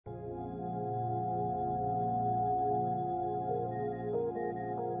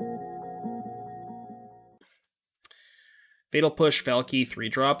Fatal Push, Valky,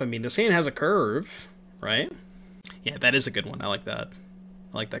 3-drop. I mean, this hand has a curve, right? Yeah, that is a good one. I like that.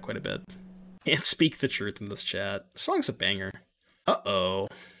 I like that quite a bit. Can't speak the truth in this chat. This song's a banger. Uh-oh.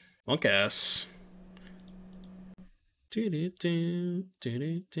 Monk ass.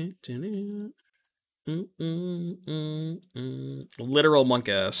 Literal monk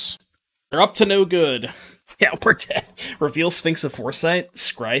ass. They're up to no good. Yeah, we're dead. Reveal Sphinx of Foresight.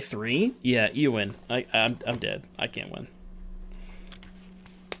 Scry 3. Yeah, you win. I'm dead. I can't win.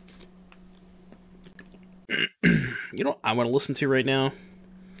 You know what I want to listen to right now?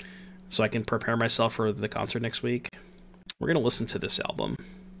 So I can prepare myself for the concert next week. We're going to listen to this album.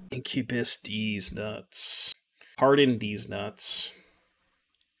 Incubus D's nuts. Pardon D's nuts.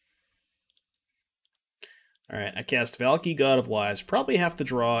 Alright, I cast Valky, God of Lies. Probably have to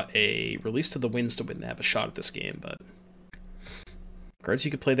draw a Release to the Winds to win to have a shot at this game, but... Cards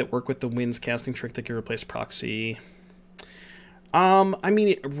you could play that work with the Winds casting trick that can replace Proxy. I mean,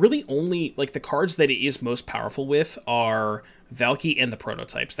 it really only... Like, the cards that it is most powerful with are Valky and the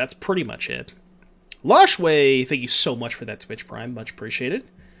Prototypes. That's pretty much it. Lashway, thank you so much for that Twitch Prime. Much appreciated.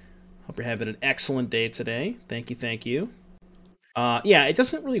 Hope you're having an excellent day today. Thank you, thank you. Yeah, it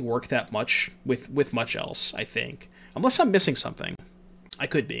doesn't really work that much with much else, I think. Unless I'm missing something. I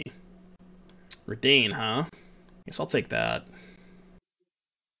could be. Redain, huh? Guess I'll take that.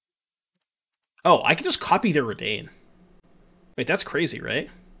 Oh, I can just copy their Redain. Wait, that's crazy, right?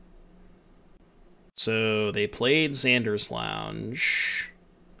 So, they played Xander's Lounge.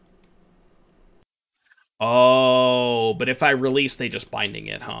 Oh, but if I release, they just binding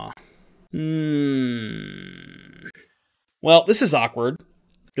it, huh? Well, this is awkward,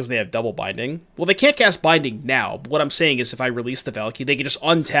 because they have double binding. Well, they can't cast binding now, but what I'm saying is if I release the Valky, they can just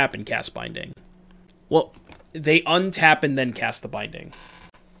untap and cast binding. Well, they untap and then cast the binding.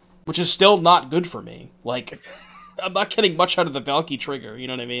 Which is still not good for me. Like, I'm not getting much out of the Valky trigger, you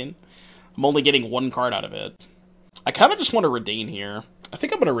know what I mean? I'm only getting one card out of it. I kind of just want to Redain here. I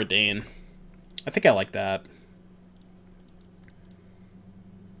think I'm going to Redain. I think I like that.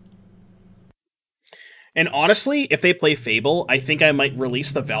 And honestly, if they play Fable, I think I might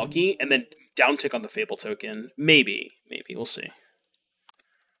release the Valky and then downtick on the Fable token. Maybe. Maybe. We'll see. I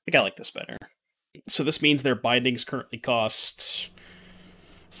think I like this better. So this means their bindings currently cost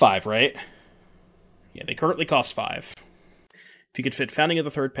 5, right? Yeah, they currently cost 5. If you could fit Founding of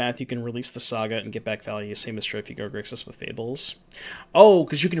the Third Path, you can release the Saga and get back value. Same as Trophy Go Grixis with Fables. Oh,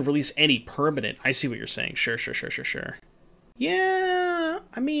 because you can release any permanent. I see what you're saying. Sure. Yeah,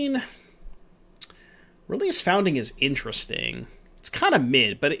 I mean... Release Founding is interesting. It's kind of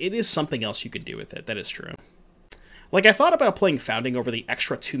mid, but it is something else you can do with it. That is true. Like, I thought about playing Founding over the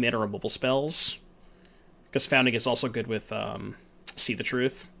extra 2-mana removal spells. Because Founding is also good with See the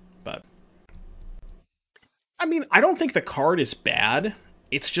Truth. But... I mean, I don't think the card is bad.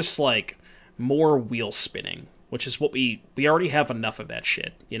 It's just, like, more wheel spinning. Which is what we already have enough of that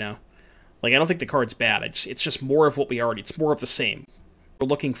shit, you know? Like, I don't think the card's bad. It's just more of what we already... It's more of the same. We're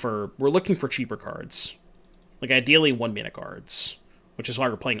looking for cheaper cards. Like, ideally 1-mana cards. Which is why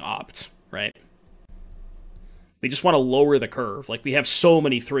we're playing Opt, right? We just want to lower the curve. Like, we have so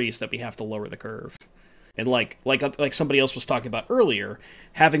many 3s that we have to lower the curve. And like somebody else was talking about earlier,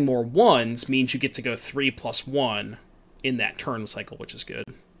 having more 1s means you get to go 3+1 in that turn cycle, which is good.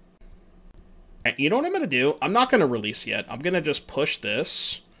 And you know what I'm going to do? I'm not going to release yet. I'm going to just push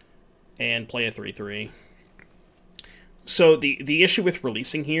this and play a 3/3. So the issue with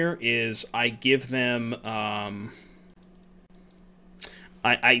releasing here is I give them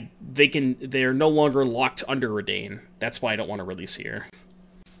they're no longer locked under Redain. That's why I don't want to release here.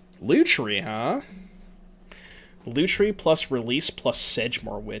 Lutri, huh? Lutri plus release plus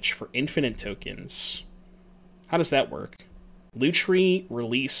Sedgemoor Witch for infinite tokens. How does that work? Lutri,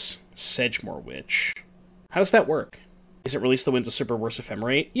 release, Sedgemoor Witch. How does that work? Is it release the Winds of Super Worse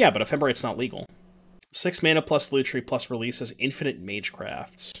Ephemerate? Yeah, but Ephemerate's not legal. 6 mana plus Lutri plus release is infinite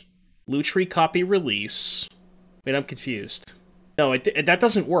Magecraft. Lutri copy release. Wait, I'm confused. No, that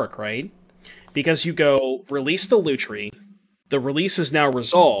doesn't work, right? Because you go release the Lutri, the release is now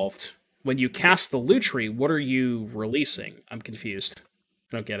resolved. When you cast the Lutri, what are you releasing? I'm confused.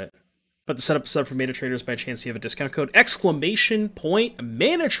 I don't get it. But the setup is up for Mana Traders. By chance, you have a discount code!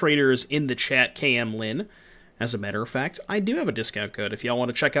 Mana Traders in the chat, KM Lin. As a matter of fact, I do have a discount code. If y'all want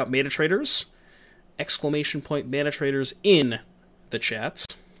to check out Mana Traders, ! Mana Traders in the chat.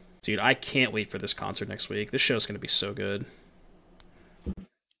 Dude, I can't wait for this concert next week. This show's going to be so good.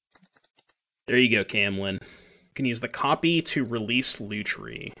 There you go, Camlin. You can use the copy to release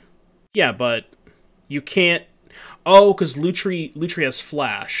Lutri. Yeah, but you can't... Oh, because Lutri has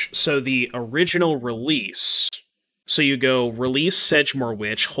Flash. So the original release... So you go release Sedgemoor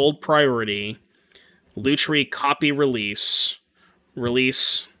Witch, hold priority, Lutri copy release,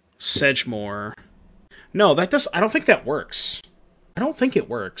 release Sedgemoor. No, that does. I don't think that works. I don't think it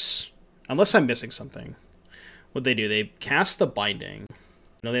works. Unless I'm missing something. What'd they do? They cast the binding.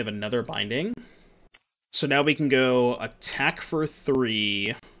 No, they have another binding. So now we can go attack for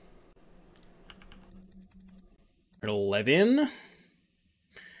 3. At 11.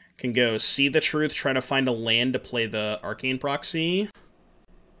 Can go see the truth, try to find a land to play the Arcane Proxy.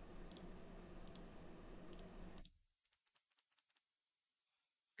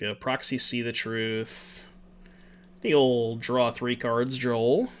 Go proxy, see the truth. The old draw 3 cards,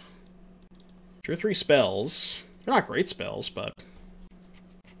 Joel. Drew 3 spells. They're not great spells, but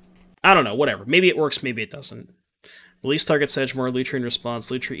I don't know, whatever. Maybe it works, maybe it doesn't. Release target Sedgemoor, Lutri in response,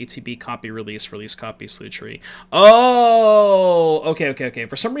 Lutri ETB, copy, release copy, Lutri. Oh! Okay.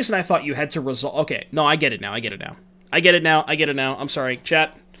 For some reason I thought you had to resolve... Okay, no, I get it now. I'm sorry,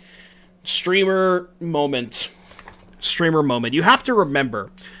 chat. Streamer moment. You have to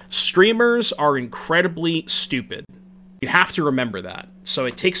remember, streamers are incredibly stupid. You have to remember that. So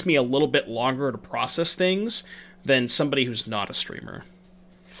it takes me a little bit longer to process things than somebody who's not a streamer.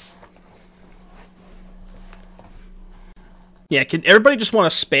 Yeah, can everybody just want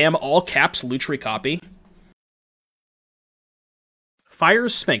to spam all caps Lutri copy?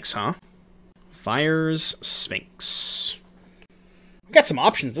 Fires Sphinx, huh? Fires Sphinx. We got some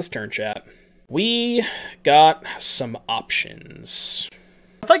options this turn, chat. We got some options.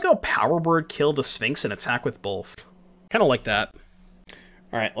 If I go Power Word, kill the Sphinx, and attack with both. Kind of like that.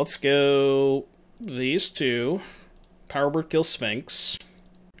 Alright, let's go these two. Power Word, kill Sphinx.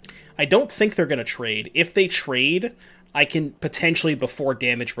 I don't think they're going to trade. If they trade, I can potentially, before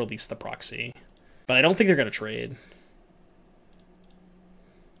damage, release the proxy. But I don't think they're going to trade.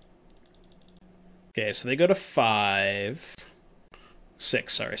 Okay, so they go to 5.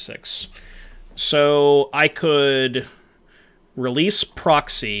 6, sorry, 6. So I could release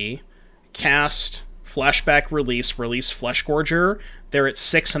proxy, cast flashback release, release Fleshgorger. They're at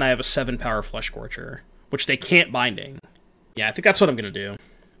 6 and I have a 7 power Fleshgorger, which they can't binding. Yeah, I think that's what I'm going to do.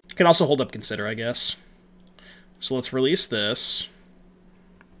 You can also hold up Consider, I guess. So let's release this.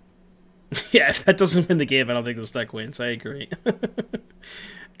 Yeah, if that doesn't win the game, I don't think this deck wins. I agree.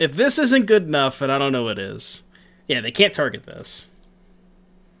 If this isn't good enough, then I don't know what is. Yeah, they can't target this.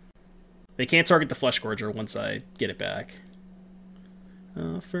 They can't target the Fleshgorger once I get it back.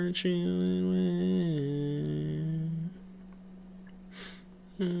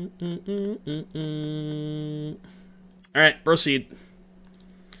 Alright, proceed.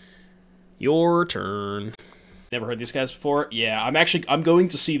 Your turn. Never heard these guys before? Yeah, I'm going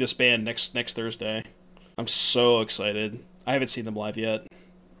to see this band next Thursday. I'm so excited. I haven't seen them live yet.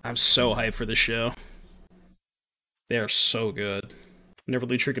 I'm so hyped for this show. They are so good. Never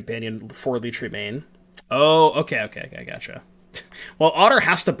Lutri Companion for Lutri main. Oh, okay, I gotcha. Well, Otter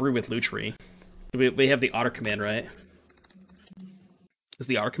has to brew with Lutri. We have the Otter command, right? Does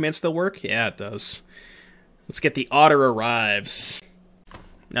the Otter command still work? Yeah, it does. Let's get the Otter arrives.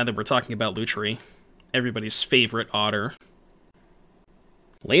 Now that we're talking about Lutri. Everybody's favorite Otter.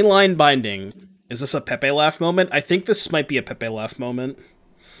 Lane line binding. Is this a Pepe laugh moment? I think this might be a Pepe laugh moment.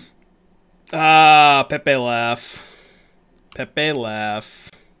 Ah, Pepe laugh. Pepe laugh.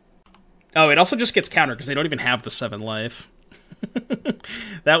 Oh, it also just gets countered because they don't even have the 7 life.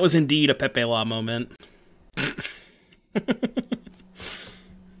 That was indeed a Pepe La moment.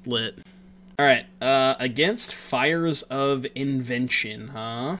 Lit. Alright, against Fires of Invention,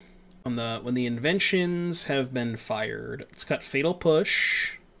 huh? When the inventions have been fired, let's cut Fatal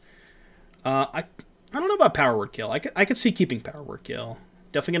Push. I don't know about Power Word Kill. I could see keeping Power Word Kill.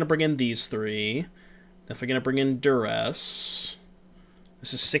 Definitely gonna bring in these 3. Definitely gonna bring in Duress.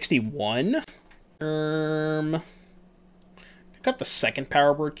 This is 61. Got the second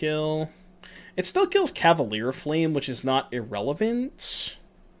Power Word Kill. It still kills Cavalier Flame, which is not irrelevant.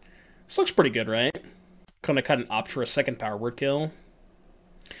 This looks pretty good, right? Gonna cut an opt for a second Power Word Kill.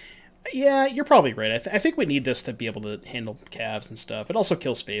 Yeah, you're probably right. I think we need this to be able to handle Cavs and stuff. It also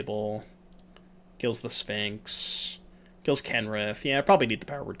kills Fable. Kills the Sphinx. Kills Kenrith. Yeah, I probably need the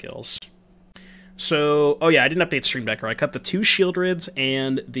Power Word Kills. So, oh yeah, I didn't update Stream Decker. I cut the 2 Shieldreds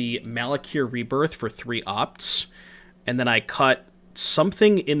and the Malakir Rebirth for 3 opts. And then I cut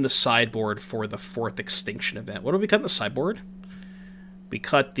something in the sideboard for the 4th Extinction event. What did we cut in the sideboard? We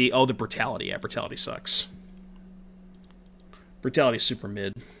cut the... Oh, the Brutality. Yeah, Brutality sucks. Brutality's super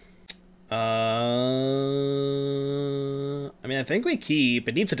mid. I mean, I think we keep.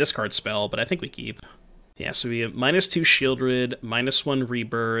 It needs a discard spell, but I think we keep. Yeah, so we have -2 Shieldred, -1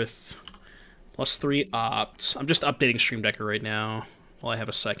 Rebirth, +3 opt. I'm just updating Stream Decker right now while I have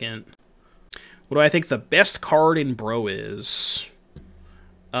a second. What do I think the best card in Bro is?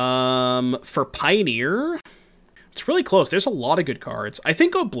 For Pioneer, it's really close. There's a lot of good cards. I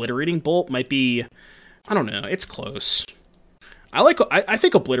think Obliterating Bolt might be... I don't know. It's close. I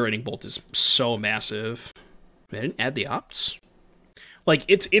think Obliterating Bolt is so massive. I didn't add the opts. Like,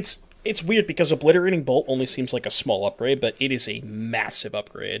 it's weird because Obliterating Bolt only seems like a small upgrade, but it is a massive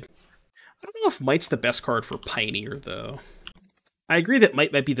upgrade. I don't know if Might's the best card for Pioneer, though. I agree that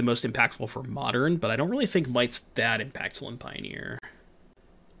Might might be the most impactful for Modern, but I don't really think Might's that impactful in Pioneer.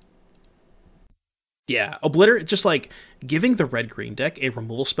 Yeah, Obliterate, just like, giving the red-green deck a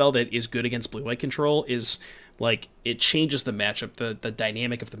removal spell that is good against blue-white control is, like, it changes the matchup, the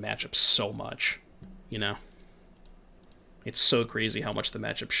dynamic of the matchup so much, you know? It's so crazy how much the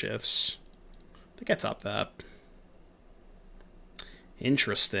matchup shifts. I think I topped that.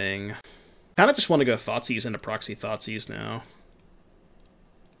 Interesting. Kind of just want to go Thoughtseize into Proxy Thoughtseize now.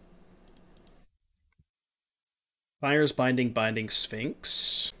 Fire's Binding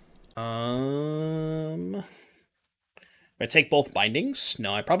Sphinx. I take both bindings?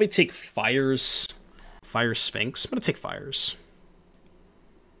 No, I probably take Fire's Sphinx. I'm gonna take Fire's.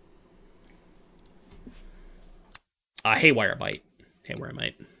 Haywire Might. Haywire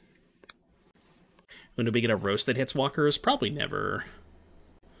Might. When do we get a roast that hits walkers? Probably never.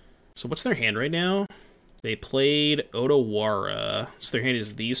 So what's their hand right now? They played Otawara. So their hand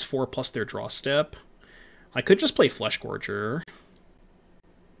is these 4 plus their draw step. I could just play Fleshgorger.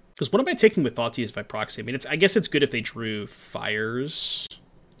 Because what am I taking with Thoughtseize if I proxy? I mean, I guess it's good if they drew Fires.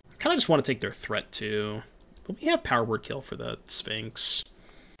 I kind of just want to take their threat, too. But we have Power Word Kill for the Sphinx.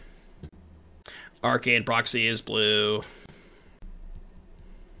 Arcane Proxy is blue.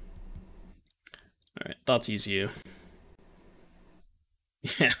 Alright, Thoughtseize you.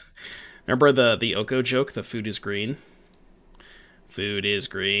 Yeah. Remember the Oko joke? The food is green? Food is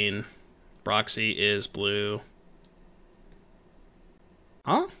green. Proxy is blue.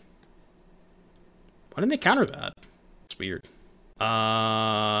 Huh? Why didn't they counter that? It's weird. I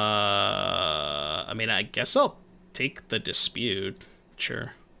mean, I guess I'll take the dispute.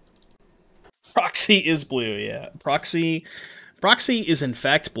 Sure. Proxy is blue, yeah. Proxy is in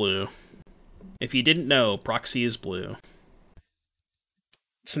fact blue. If you didn't know, Proxy is blue.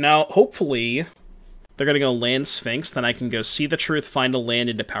 So now, hopefully, they're gonna go land Sphinx, then I can go See the Truth, find a land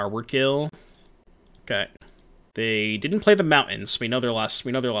into Power Word Kill. Okay. They didn't play the Mountains. We know their last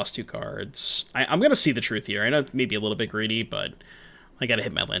 2 cards. I'm gonna See the Truth here. I know it may be a little bit greedy, but I gotta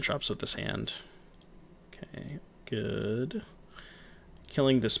hit my land drops with this hand. Okay, good.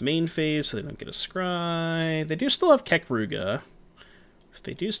 Killing this main phase so they don't get a scry. They do still have Kekruga.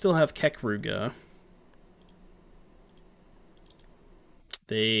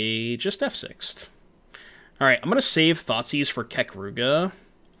 They just F6'd. Alright, I'm gonna save Thoughtseize for Kekruga.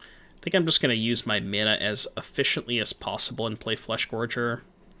 I think I'm just going to use my mana as efficiently as possible and play Fleshgorger.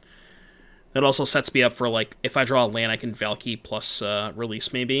 That also sets me up for, like, if I draw a land, I can Valky plus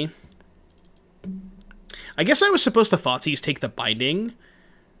release, maybe. I guess I was supposed to Thoughtseize take the binding,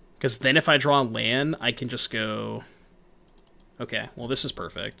 because then if I draw a land, I can just go... Okay, well, this is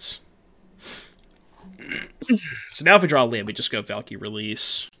perfect. So now if we draw a land, we just go Valky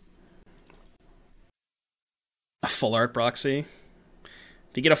release. A full art proxy.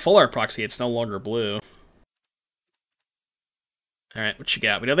 If you get a full art proxy, it's no longer blue. Alright, what you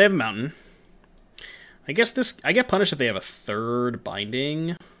got? We know they have a mountain. I guess I get punished if they have a 3rd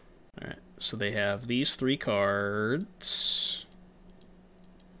binding. Alright, so they have these 3 cards.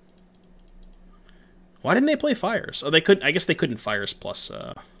 Why didn't they play Fires? Oh, they couldn't. I guess they couldn't Fires plus.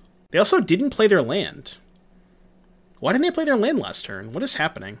 They also didn't play their land. Why didn't they play their land last turn? What is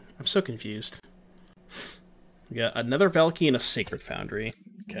happening? I'm so confused. We got another Valky and a Sacred Foundry.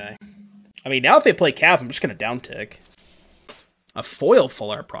 Okay. I mean, now if they play Cav, I'm just gonna downtick. A foil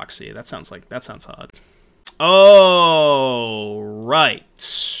full art proxy. That sounds hot. Oh,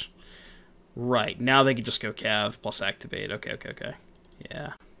 right. Right. Now they can just go Cav plus activate. Okay.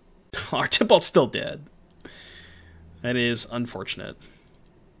 Yeah. Our Tibalt's still dead. That is unfortunate.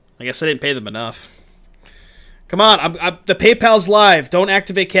 I guess I didn't pay them enough. Come on, the PayPal's live. Don't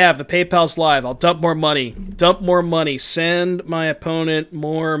activate Cav. The PayPal's live. I'll dump more money. Dump more money. Send my opponent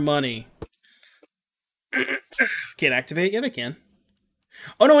more money. Can't activate? Yeah, they can.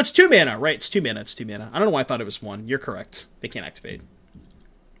 Oh, no, it's 2 mana. Right, it's 2 mana. It's 2 mana. I don't know why I thought it was 1. You're correct. They can't activate.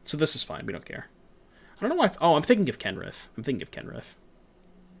 So this is fine. We don't care. I don't know why... Oh, I'm thinking of Kenrith.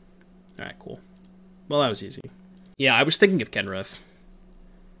 Alright, cool. Well, that was easy. Yeah, I was thinking of Kenrith.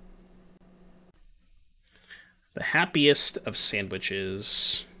 The happiest of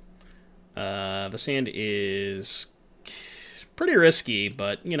sandwiches. This hand is pretty risky,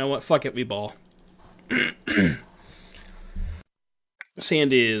 but you know what? Fuck it, we ball. This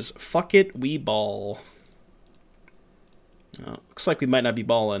hand is fuck it, we ball. Oh, looks like we might not be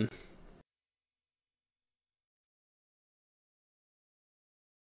balling.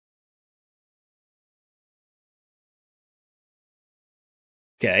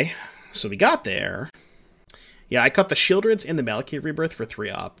 Okay, so we got there. Yeah, I cut the Shieldreds and the Malekith Rebirth for 3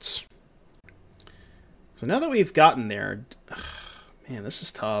 opts. So now that we've gotten there... Man, this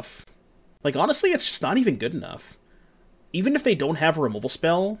is tough. Like, honestly, it's just not even good enough. Even if they don't have a removal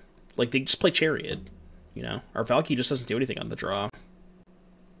spell, like, they just play Chariot. You know? Our Valky just doesn't do anything on the draw.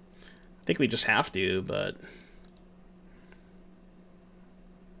 I think we just have to, but...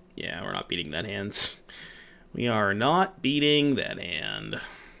 Yeah, we're not beating that hand. We are not beating that hand.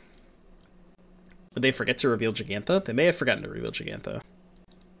 Would they forget to reveal Gigantha? They may have forgotten to reveal Gigantha.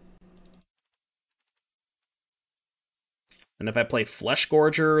 And if I play Flesh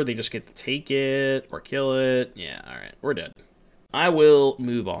Gorger, they just get to take it or kill it. Yeah, alright, we're dead. I will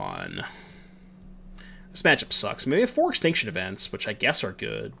move on. This matchup sucks. Maybe we have 4 Extinction Events, which I guess are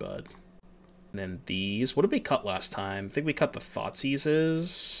good, but... And then these. What did we cut last time? I think we cut the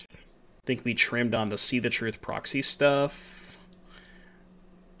Thoughtseizes. I think we trimmed on the See the Truth proxy stuff.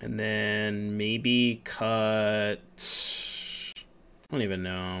 And then maybe cut... I don't even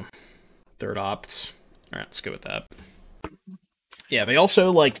know. 3rd opt. Alright, let's go with that. Yeah, they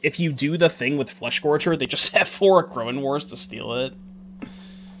also, like, if you do the thing with Flesh Gorger, they just have 4 Crowan Wars to steal it.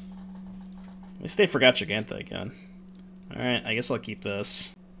 At least they forgot Gigantha again. Alright, I guess I'll keep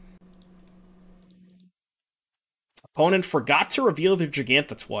this. Opponent forgot to reveal their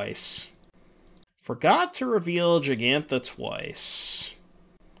Gigantha twice. Forgot to reveal Gigantha twice.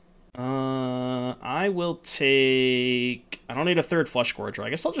 I will take... I don't need a 3rd Flesh Gorger. I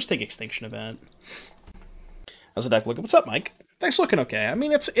guess I'll just take Extinction Event. How's the deck looking? What's up, Mike? Deck's looking okay. I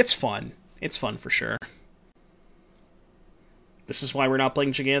mean, it's fun. It's fun for sure. This is why we're not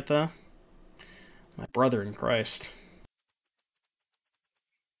playing Gigantha. My brother in Christ.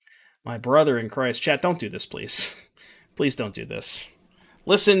 My brother in Christ. Chat, don't do this, please. Please don't do this.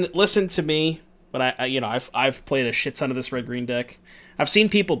 Listen to me. But I've played a shit ton of this red-green deck. I've seen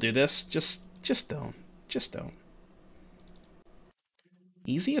people do this. Just don't. Just don't.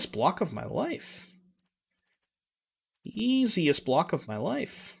 Easiest block of my life. Easiest block of my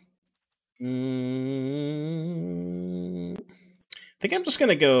life. I think I'm just going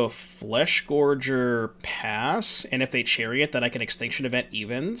to go Flesh Gorger pass, and if they Chariot, then I can Extinction Event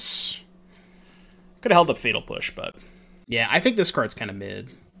evens. Could have held up Fatal Push, but... Yeah, I think this card's kind of mid.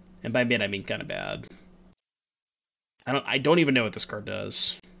 And by mid, I mean kind of bad. I don't even know what this card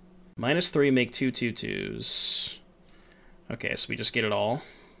does. -3, make 2 2/2s. Okay, so we just get it all.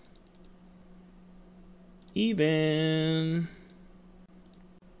 Even.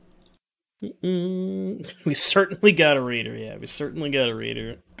 We certainly got a reader, yeah. We certainly got a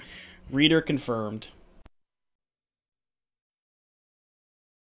reader. Reader confirmed.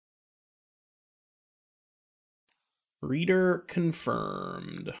 Reader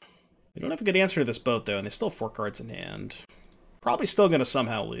confirmed. We don't have a good answer to this boat, though, and they still have 4 cards in hand. Probably still going to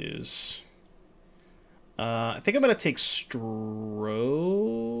somehow lose. I think I'm going to take Stroke.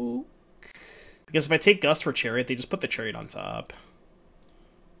 Because if I take Gust for Chariot, they just put the Chariot on top.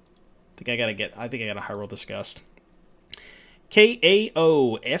 I think I gotta high roll this Gust.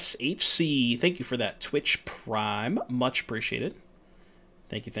 KAOSHC, thank you for that Twitch Prime. Much appreciated.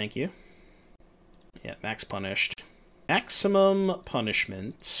 Thank you, thank you. Yeah, max punished. Maximum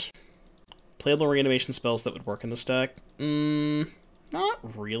punishment. Playable reanimation spells that would work in this deck? Not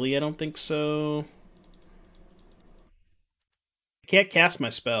really, I don't think so. I can't cast my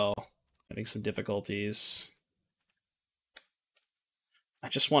spell. Having some difficulties. I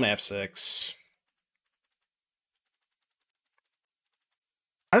just want F6.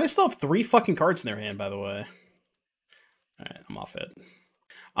 How do they still have 3 fucking cards in their hand, by the way? Alright, I'm off it.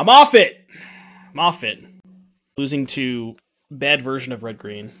 I'm off it! I'm off it. Losing to bad version of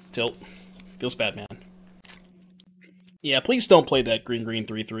red-green. Tilt. Feels bad, man. Yeah, please don't play that green-green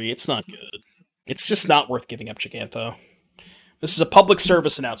 3/3. It's not good. It's just not worth giving up Gigantha. This is a public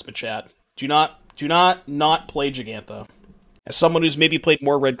service announcement, chat. Do not play Gigantha. As someone who's maybe played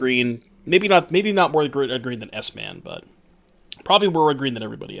more red-green, maybe not more red-green than S-Man, but probably more red-green than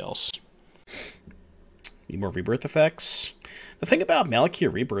everybody else. Need more Rebirth effects. The thing about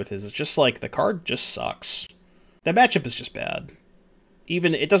Malekith Rebirth is it's just like the card just sucks. That matchup is just bad.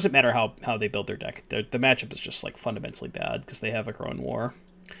 Even it doesn't matter how they build their deck. The matchup is just like fundamentally bad because they have a Crowan War.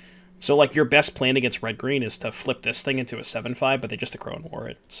 So like your best plan against red-green is to flip this thing into a 7/5, but they just a Crowan War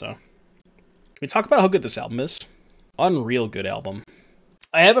it. So we talk about how good this album is? Unreal good album.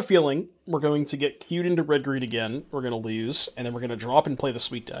 I have a feeling we're going to get queued into red-green again. We're going to lose, and then we're going to drop and play the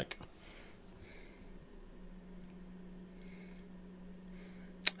sweet deck.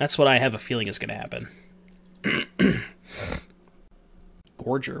 That's what I have a feeling is going to happen.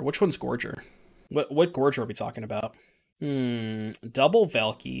 Gorger. Which one's Gorger? What Gorger are we talking about? Double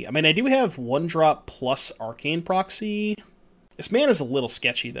Valky. I mean, I do have 1-drop plus Arcane Proxy. This man is a little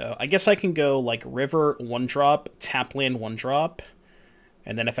sketchy, though. I guess I can go, like, River 1-drop, tap land 1-drop,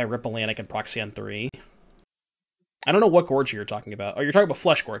 and then if I rip a land, I can proxy on 3. I don't know what Gorger you're talking about. Oh, you're talking about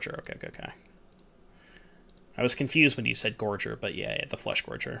Flesh Gorger. Okay. I was confused when you said Gorger, but yeah, the Flesh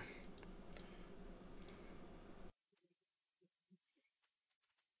Gorger.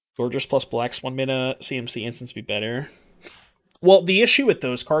 Gorger's plus Black's 1 mana CMC instance be better. Well, the issue with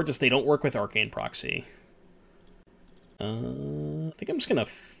those cards is they don't work with Arcane Proxy. I think I'm just gonna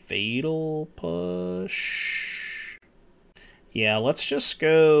Fatal Push. Yeah, let's just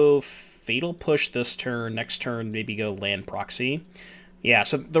go Fatal Push this turn. Next turn, maybe go Land Proxy. Yeah,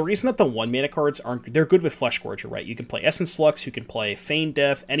 so the reason that the 1 mana cards aren't... They're good with Flesh Gorger, right? You can play Essence Flux, you can play Feign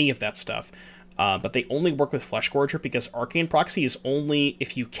Death, any of that stuff. But they only work with Flesh Gorger because Arcane Proxy is only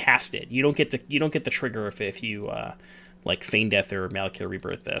if you cast it. You don't get the trigger if you like Feign Death or Malakir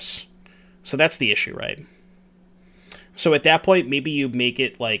Rebirth this. So that's the issue, right? So at that point, maybe you make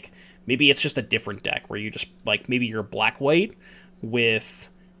it like maybe it's just a different deck where you just like maybe you're black-white with,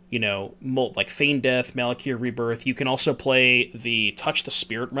 you know, like Feign Death, Malakir Rebirth. You can also play the Touch the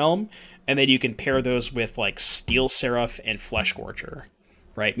Spirit Realm, and then you can pair those with like Steel Seraph and Flesh Gorger.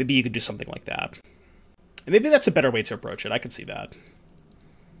 Right? Maybe you could do something like that. And maybe that's a better way to approach it. I could see that.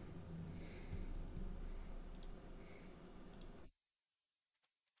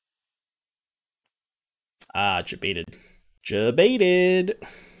 Ah, Jebaited. Jebaited!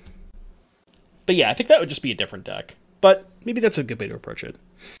 But yeah, I think that would just be a different deck. But maybe that's a good way to approach it.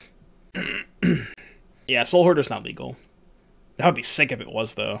 Yeah, Soul Hoarder's not legal. That would be sick if it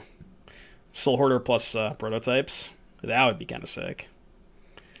was, though. Soul Hoarder plus prototypes. That would be kind of sick.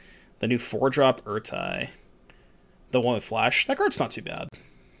 The new 4-drop Urtai. The one with Flash. That card's not too bad.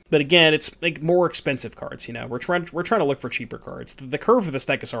 But again, it's like more expensive cards, you know. We're trying to look for cheaper cards. The curve of this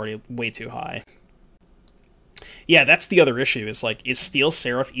deck is already way too high. Yeah, that's the other issue. Is like, is Steel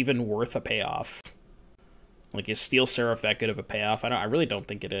Seraph even worth a payoff? Like, is Steel Seraph that good of a payoff? I really don't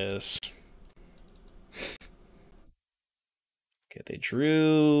think it is. Okay, they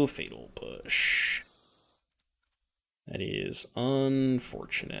drew Fatal Push. That is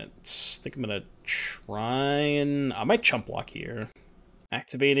unfortunate. I think I'm going to try and... I might chump block here.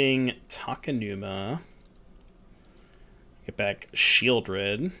 Activating Takenuma. Get back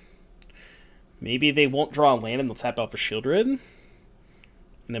Shieldred. Maybe they won't draw a land and they'll tap out for Shieldred. And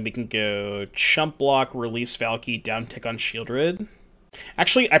then we can go chump block, release Valky, down tick on Shieldred.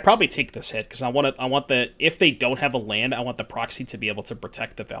 Actually, I probably take this hit because I want the... If they don't have a land, I want the proxy to be able to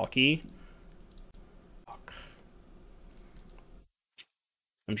protect the Valky.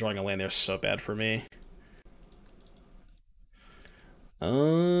 I'm drawing a land there so bad for me.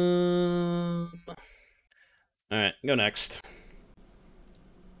 Alright, go next.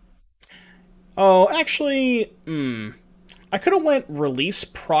 Oh, actually, I could have went release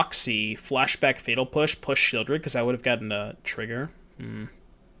proxy, flashback fatal push, push Shieldred, because I would have gotten a trigger.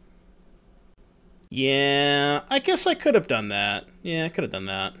 Yeah, I guess I could have done that. Yeah, I could have done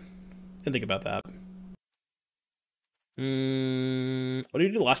that. Didn't think about that. What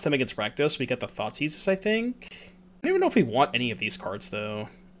did we do last time against Rakdos? We got the Thoughtseize, I think? I don't even know if we want any of these cards, though.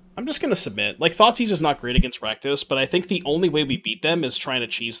 I'm just gonna submit. Like, Thoughtseize is not great against Rakdos, but I think the only way we beat them is trying to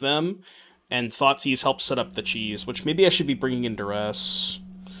cheese them, and Thoughtseize helps set up the cheese, which maybe I should be bringing in Duress.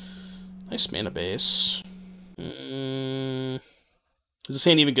 Nice mana base. Is this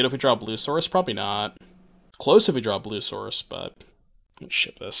hand even good if we draw Blue Source? Probably not. Close if we draw Blue Source, but... Let's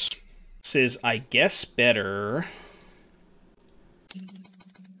ship this. This is, I guess, better...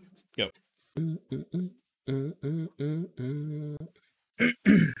 Go.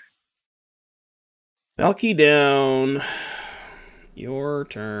 Valky down. Your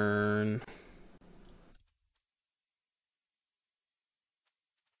turn.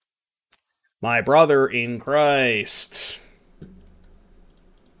 My brother in Christ.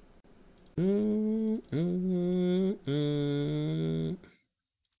 Alright,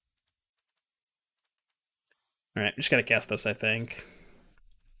 just gotta cast this, I think.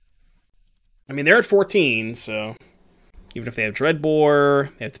 I mean, they're at 14, so... Even if they have Dreadbore,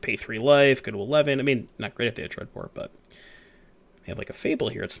 they have to pay 3 life, go to 11. I mean, not great if they have Dreadbore, but... They have, like, a Fable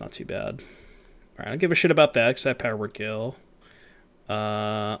here, it's not too bad. Alright, I don't give a shit about that, because I have Power Word Kill.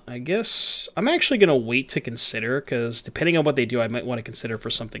 I guess I'm actually going to wait to consider, because depending on what they do, I might want to consider for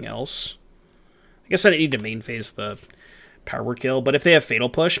something else. I guess I don't need to main phase the power kill, but if they have Fatal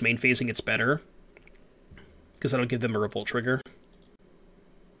Push, main phasing it's better, because that'll give them a revolt trigger.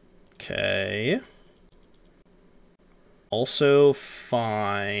 Okay. Also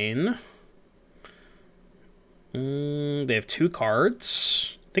fine. They have 2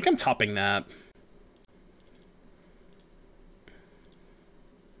 cards. I think I'm topping that.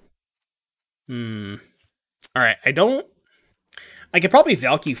 Alright, I could probably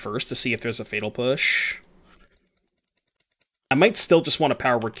Valky first to see if there's a Fatal Push. I might still just want to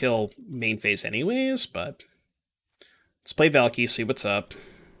power word kill main phase anyways, but let's play Valky, see what's up.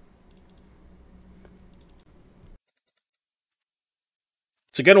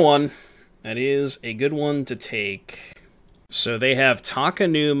 It's a good one. That is a good one to take. So they have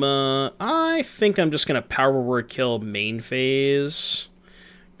Takanuma. I think I'm just going to power word kill main phase.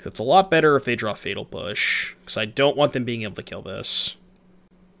 It's a lot better if they draw Fatal Push, because I don't want them being able to kill this.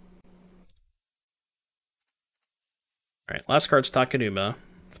 Alright, last card's Takanuma.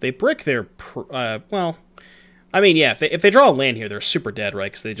 If they brick, they're... well... I mean, yeah, if they draw a land here, they're super dead,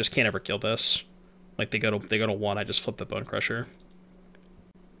 right? Because they just can't ever kill this. Like, they go to 1, I just flip the Bone Crusher.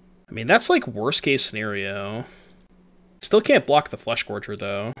 I mean, that's like worst case scenario. Still can't block the Flesh Gorger,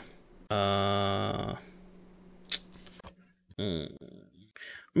 though. I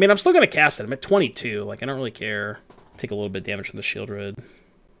mean, I'm still going to cast it. I'm at 22. Like, I don't really care. Take a little bit of damage from the Shield Red.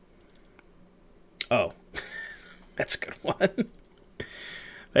 Oh. That's a good one.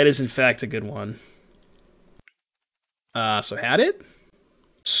 That is, in fact, a good one. So had it?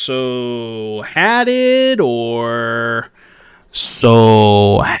 So had it, or...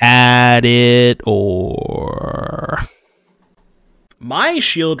 So had it, or... My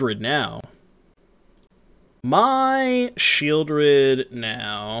Shieldred now. My Shieldred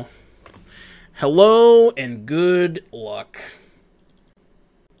now. Hello and good luck.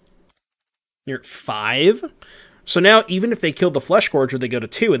 You're at 5? So now, even if they killed the Flesh Gorger, they go to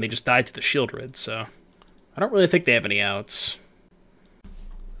 2, and they just died to the Shieldred, so... I don't really think they have any outs.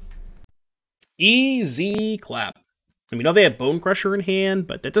 Easy clap. I mean, I know they have Bone Crusher in hand,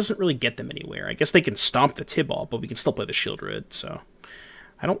 but that doesn't really get them anywhere. I guess they can stomp the Tibalt, but we can still play the Shieldred, so...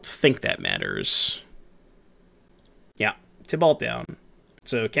 I don't think that matters. Yeah, Tibalt down.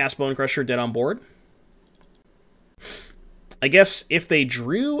 So, cast Bone Crusher, dead on board. I guess if they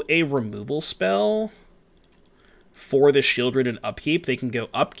drew a removal spell for the Shieldred and upkeep, they can go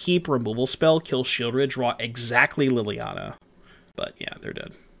upkeep, removal spell, kill Shieldred, draw exactly Liliana. But yeah, they're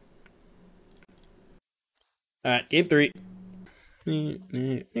dead. Alright, game 3.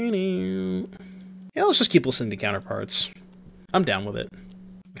 Yeah, let's just keep listening to Counterparts. I'm down with it.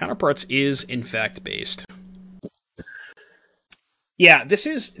 Counterparts is, in fact, based. Yeah, this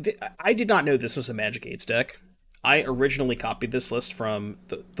is... I did not know this was a Magic Aids deck. I originally copied this list from...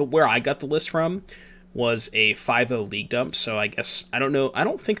 where I got the list from was a 5-0 league dump, so I guess... I don't know. I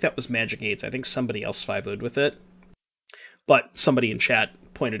don't think that was Magic Aids. I think somebody else 5-0'd with it. But somebody in chat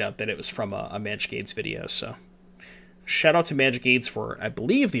pointed out that it was from a Magic Aids video, so... Shout out to Magic Aids for, I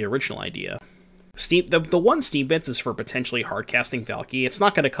believe, the original idea. Steam, the one Steam Vents is for potentially hardcasting Valky. It's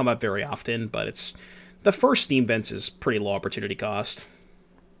not going to come up very often, but it's... The first Steam Vents is pretty low opportunity cost.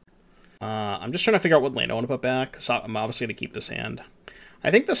 I'm just trying to figure out what land I want to put back, so I'm obviously going to keep this hand.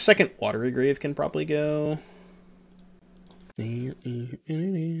 I think the second Watery Grave can probably go...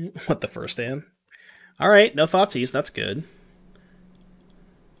 What, the first hand? Alright, no Thoughtseize, that's good.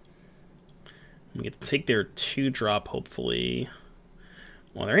 We get to take their 2-drop, hopefully.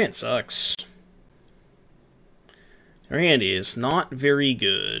 Well, their hand sucks. Their hand is not very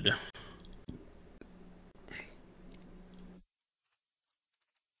good.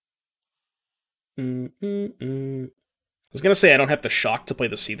 I was going to say I don't have to shock to play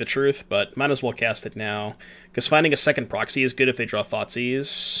the See the Truth, but might as well cast it now. Because finding a second proxy is good if they draw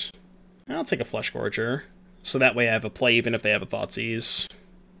Thoughtseize. I'll take a Flesh Gorger. So that way I have a play even if they have a Thoughtseize.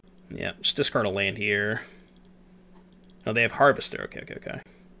 Yeah, just discard a land here. Oh, they have Harvester. Okay.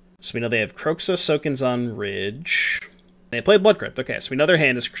 So we know they have Kroxa, Soken's Ridge. They play Blood Crypt. Okay, so we know their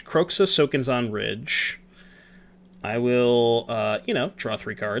hand is Kroxa, Soken's Ridge. I will, draw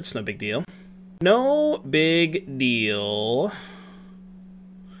 3 cards. No big deal. No big deal.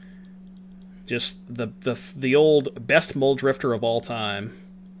 Just the old best Muldrifter of all time.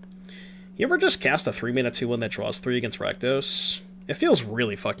 You ever just cast a 3-mana 2-1 that draws 3 against Rakdos? It feels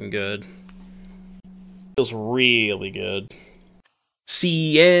really fucking good. Feels really good.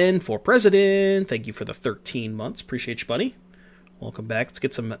 CN for President. Thank you for the 13 months. Appreciate you, buddy. Welcome back. Let's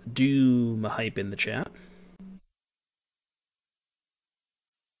get some Doom hype in the chat.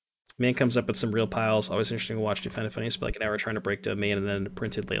 Man comes up with some real piles. Always interesting to watch. Do you find it funny? It's like an hour trying to break domain and then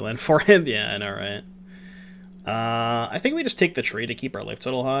printed Leyland for him. Yeah, I know, right? I think we just take the tree to keep our life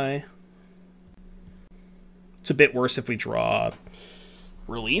total high. It's a bit worse if we draw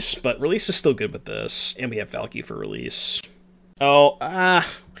release, but release is still good with this. And we have Valky for release. Oh, I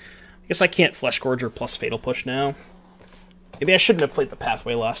guess I can't Flesh Gorger plus Fatal Push now. Maybe I shouldn't have played the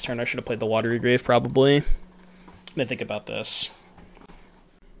Pathway last turn. I should have played the Watery Grave, probably. I'm gonna think about this.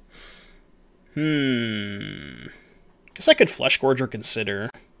 Guess I could Flesh Gorger consider.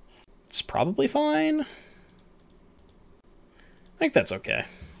 It's probably fine. I think that's okay.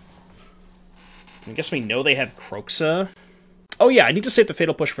 I guess we know they have Kroxa. Oh yeah, I need to save the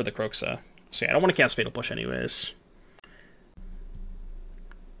Fatal Push for the Kroxa. So yeah, I don't want to cast Fatal Push anyways.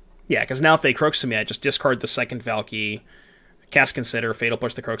 Yeah, because now if they Kroxa me, I just discard the second Valky, cast Consider, Fatal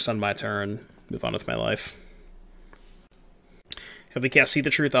Push the Kroxa on my turn, move on with my life. Have we cast See the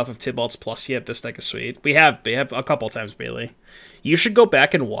Truth off of Tibalt's Plus yet? This deck is sweet. We have a couple times, Bailey. You should go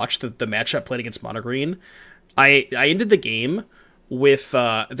back and watch the matchup played against Mono Green. I ended the game with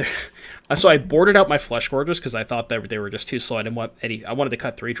so I boarded out my Flesh Gorgers because I thought that they were just too slow. I didn't want any. I wanted to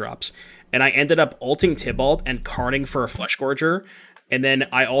cut 3 drops, and I ended up ulting Tibalt and carning for a Flesh Gorger, and then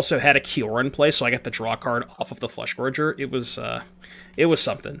I also had a Kiora in play, so I got the draw card off of the Flesh Gorger. It was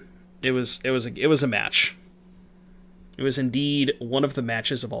something. It was a match. It was indeed one of the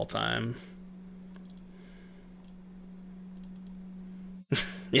matches of all time.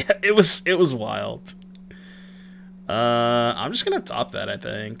 Yeah, it was wild. I'm just gonna top that, I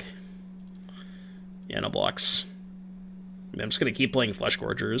think. Yeah, no blocks. I'm just gonna keep playing Flesh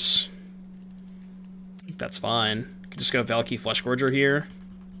Gorgers. That's fine. Could just go Valky Flesh Gorger here.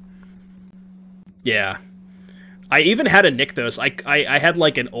 Yeah. I even had a Nykthos. I had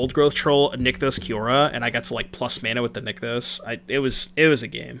like an Old Growth Troll, a Nykthos Kiora, and I got to like plus mana with the Nykthos. It was a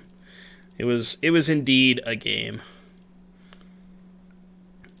game. It was indeed a game.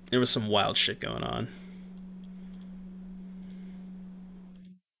 There was some wild shit going on.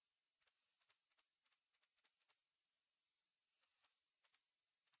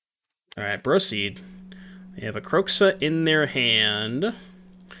 Alright, proceed. They have a Kroxa in their hand,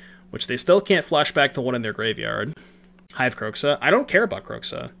 which they still can't flashback the one in their graveyard. Hive Kroxa. I don't care about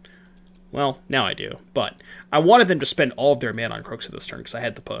Kroxa. Well, now I do, but I wanted them to spend all of their mana on Kroxa this turn because I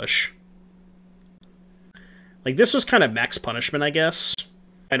had the push. Like, this was kind of max punishment, I guess,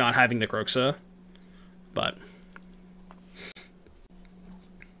 by not having the Kroxa, but...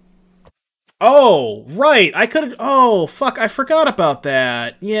 Oh, right, I could've... Oh, fuck, I forgot about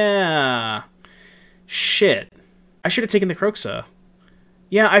that. Yeah. Shit. I should have taken the Kroxa.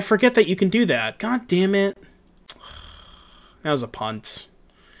 Yeah, I forget that you can do that. God damn it. That was a punt.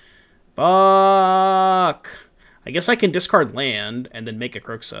 Fuck. I guess I can discard land and then make a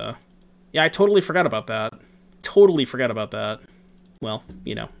Kroxa. Yeah, I totally forgot about that. Totally forgot about that. Well,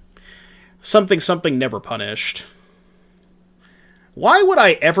 you know. Something never punished. Why would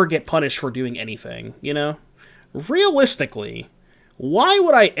I ever get punished for doing anything, you know? Realistically, why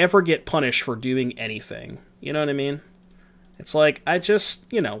would I ever get punished for doing anything? You know what I mean? It's like, I just,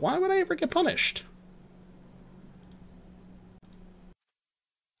 you know, why would I ever get punished?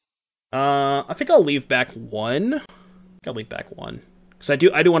 I think I'll leave back 1. I'll leave back 1. Because I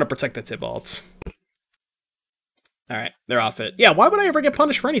do want to protect the Tibalt. Alright, they're off it. Yeah, why would I ever get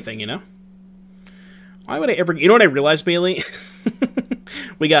punished for anything, you know? Why would I ever... You know what I realized, Bailey?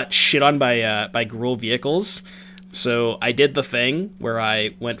 We got shit on by Gruul Vehicles. So I did the thing where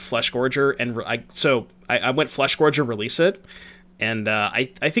I went Flesh Gorger, and I went Flesh Gorger, release it, and I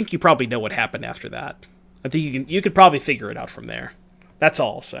think you probably know what happened after that. I think you could probably figure it out from there. That's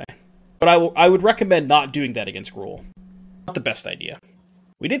all I'll say. But I would recommend not doing that against Gruul. Not the best idea.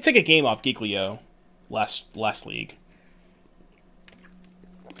 We did take a game off Giglio last league.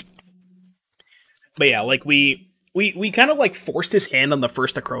 But yeah, like we kind of like forced his hand on the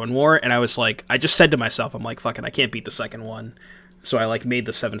first Akroan War, and I was like, I just said to myself, I'm like, fuck it, I can't beat the second one. So I like made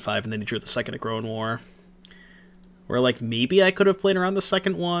the 7-5, and then he drew the second Akroan War. Where like maybe I could have played around the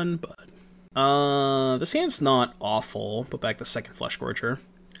second one, but this hand's not awful. Put back the second Flesh Gorger.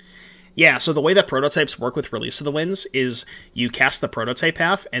 Yeah, so the way that prototypes work with Release of the Winds is you cast the prototype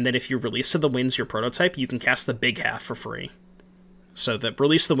half, and then if you release to the winds your prototype, you can cast the big half for free. So the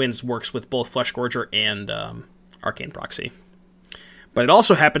Release of the Winds works with both Flesh Gorger and Arcane Proxy. But it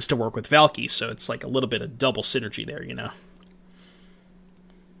also happens to work with Valky, so it's like a little bit of double synergy there, you know?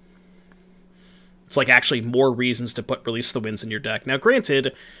 It's like actually more reasons to put Release of the Winds in your deck. Now,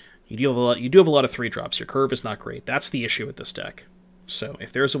 granted, you do have a lot of 3-drops. Your curve is not great. That's the issue with this deck. So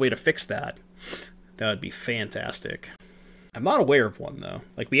if there's a way to fix that, that would be fantastic. I'm not aware of one, though.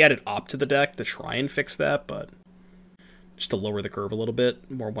 Like, we added Op to the deck to try and fix that, but just to lower the curve a little bit.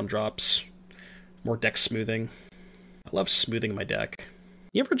 More one-drops. More deck smoothing. I love smoothing my deck.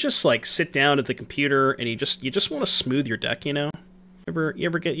 You ever just, like, sit down at the computer and you just want to smooth your deck, you know? You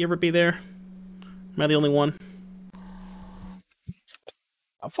ever be there? Am I the only one?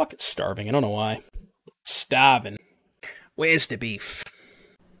 I'm fucking starving. I don't know why. Starving. Where's the beef?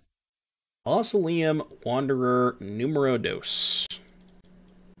 Mausoleum Wanderer Numero Dos.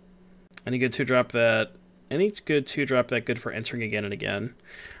 Any good 2-drop that? Any good 2-drop that good for entering again and again?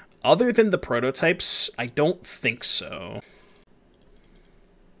 Other than the prototypes, I don't think so.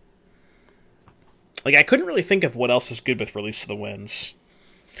 Like, I couldn't really think of what else is good with Release of the Winds.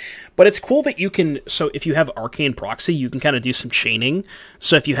 But it's cool that you can, so if you have Arcane Proxy, you can kind of do some chaining.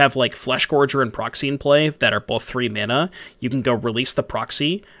 So if you have, like, Fleshgorger and Proxy in play that are both 3 mana, you can go release the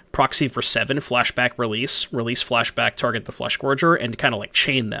Proxy for 7, flashback, release, flashback, target the Fleshgorger, and kind of, like,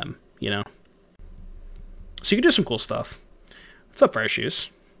 chain them, you know? So you can do some cool stuff. What's up, Fire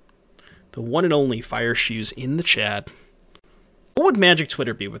Shoes? The one and only Fire Shoes in the chat. What would Magic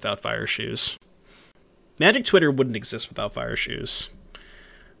Twitter be without Fire Shoes? Magic Twitter wouldn't exist without Fire Shoes.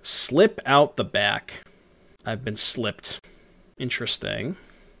 Slip out the back. I've been slipped. Interesting.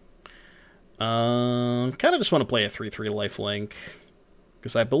 Kind of just want to play a 3/3 lifelink.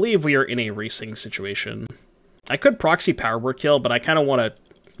 Because I believe we are in a racing situation. I could proxy Power Word Kill, but I kind of want to,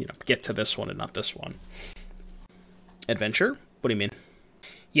 you know, get to this one and not this one. Adventure? What do you mean?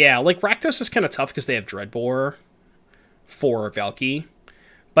 Yeah, like, Rakdos is kind of tough because they have Dreadbore for Valky.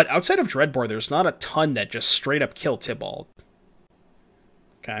 But outside of Dreadbore, there's not a ton that just straight up kill Tibalt.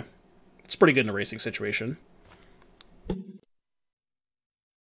 Okay. It's pretty good in a racing situation.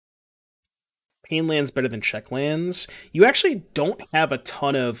 Painland's better than Checklands. You actually don't have a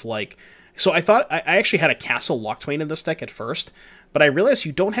ton of, like... So I thought... I actually had a Castle Lochtwain in this deck at first, but I realized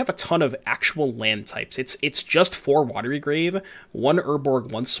you don't have a ton of actual land types. It's just 4 Watery Grave, 1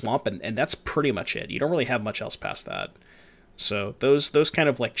 Urborg, 1 Swamp, and that's pretty much it. You don't really have much else past that. So those kind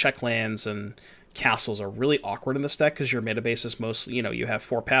of, like, Checklands and castles are really awkward in this deck because your meta base is mostly, you know, you have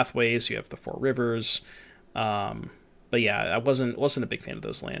 4 pathways, you have the 4 rivers. But yeah, I wasn't a big fan of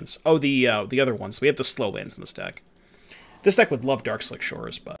those lands. Oh, the other ones. We have the slow lands in this deck. This deck would love Darkslick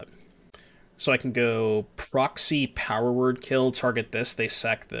Shores, but... So I can go Proxy, Power Word Kill, target this, they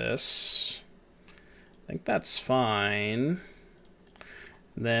sack this. I think that's fine.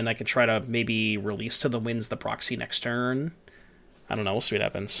 Then I can try to maybe Release to the Winds the Proxy next turn. I don't know, we'll see what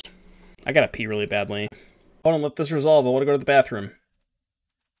happens. I gotta pee really badly. Hold on, let this resolve. I want to go to the bathroom.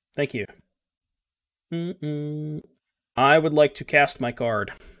 Thank you. I would like to cast my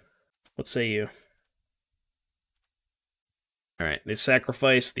card. What say you? Alright, they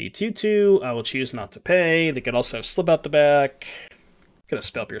sacrifice the 2/2. I will choose not to pay. They could also have Slip out the back. Could have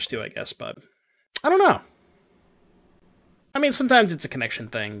Spell Pierce too, I guess, but... I don't know. I mean, sometimes it's a connection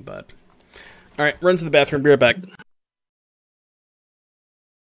thing, but... Alright, run to the bathroom. Be right back.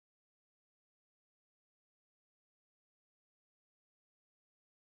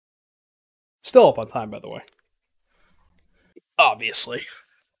 Still up on time, by the way. Obviously.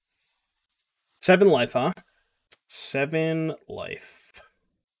 7 life, huh? 7 life.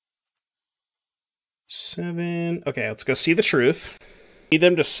 7... Okay, let's go see the truth. Need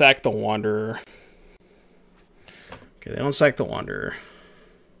them to sack the Wanderer. Okay, they don't sack the Wanderer.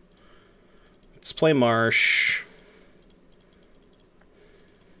 Let's play Marsh.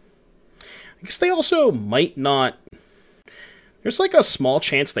 I guess they also might not... There's like a small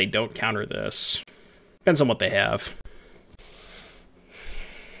chance they don't counter this. Depends on what they have.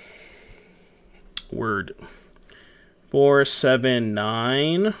 Word. 4, 7,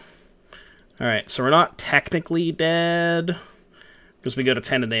 9. Alright, so we're not technically dead. Because we go to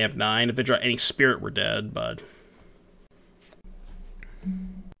 10 and they have 9. If they draw any spirit, we're dead, but...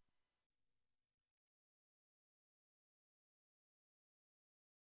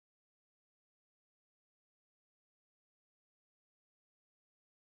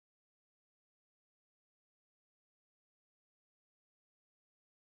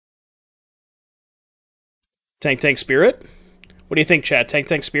 Tank Spirit? What do you think, chat?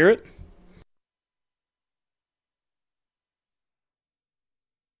 Tank Spirit?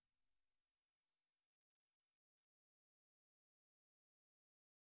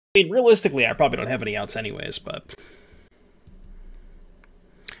 I mean, realistically, I probably don't have any outs anyways, but...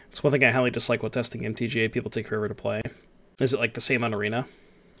 It's one thing I highly dislike with testing MTGA. People take forever to play. Is it, like, the same on Arena?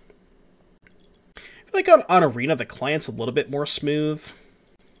 I feel like on Arena, the client's a little bit more smooth.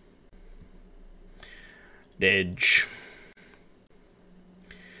 Dedge.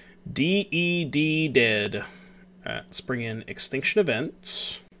 D-E-D dead. Alright, let's bring in Extinction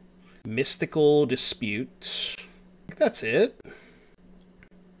Event. Mystical Dispute. I think that's it.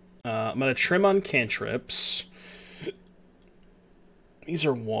 I'm going to trim on cantrips. These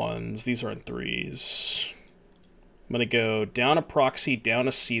are 1s. These aren't 3s. I'm going to go down a Proxy, down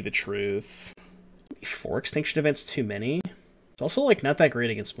a See the Truth. Maybe 4 Extinction Events too many. It's also, like, not that great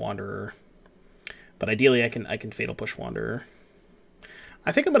against Wanderer. But ideally, I can Fatal Push Wanderer.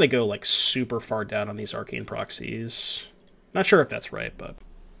 I think I'm going to go, like, super far down on these Arcane Proxies. Not sure if that's right, but...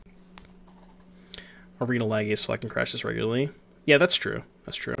 Arena lag Ace so I can crash this regularly. Yeah, that's true.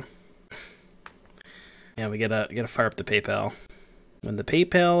 That's true. Yeah, we gotta fire up the PayPal. When the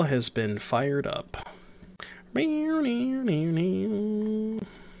PayPal has been fired up.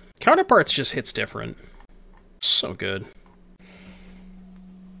 Counterparts just hits different. So good.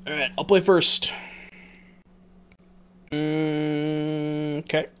 Alright, I'll play first.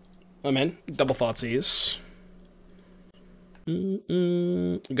 Okay. I'm in. Double Thoughtseize.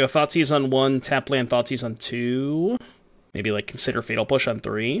 Go Thoughtseize on 1, tap land Thoughtseize on 2. Maybe, like, consider Fatal Push on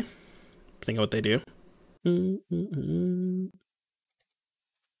 3. Depending on what they do.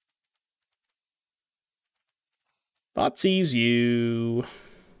 Thoughtseize you.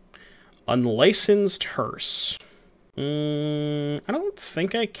 Unlicensed Hearse. I don't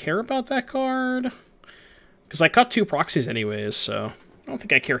think I care about that card. Because I cut 2 proxies anyways, so I don't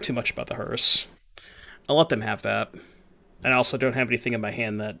think I care too much about the Hearse. I'll let them have that. And I also don't have anything in my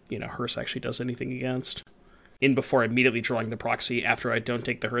hand that, you know, Hearse actually does anything against. In before immediately drawing the proxy after I don't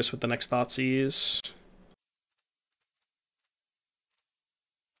take the Hearse with the next Thoughtseize.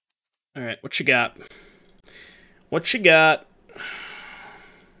 Alright, what you got? What you got?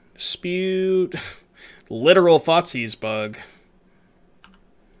 Dispute. Literal Thoughtseize bug.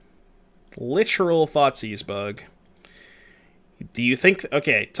 Literal Thoughtseize bug. Do you think...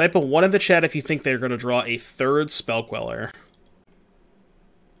 Okay, type a 1 in the chat if you think they're going to draw a 3rd Spell Queller.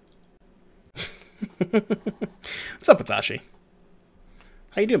 What's up, Patashi?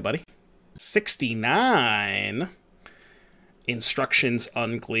 How you doing, buddy? 69. Instructions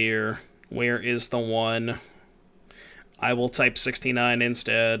unclear. Where is the 1? I will type 69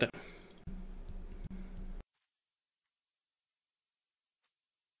 instead.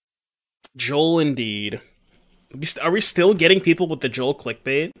 Joel indeed. Are we still getting people with the Joel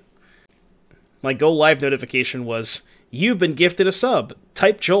clickbait? My go live notification was, you've been gifted a sub.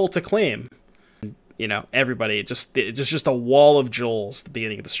 Type Joel to claim. You know, everybody, just a wall of Joels at the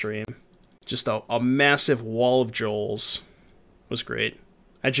beginning of the stream. Just a massive wall of Joels. It was great.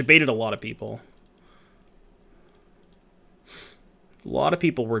 I debated a lot of people. A lot of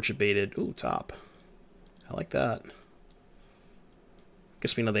people were debated. Ooh, top. I like that.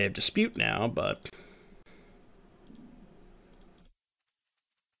 Guess we know they have Dispute now, but...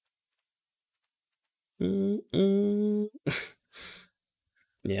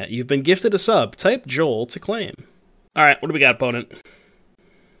 Yeah, you've been gifted a sub. Type Joel to claim. Alright, what do we got, opponent?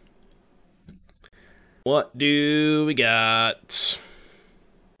 What do we got?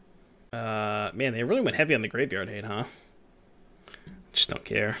 Man, they really went heavy on the graveyard hate, huh? Just don't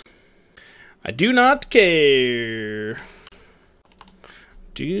care. I do not care.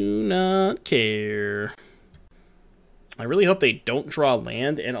 Do not care. I really hope they don't draw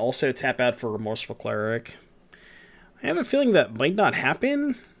land and also tap out for Remorseful Cleric. I have a feeling that might not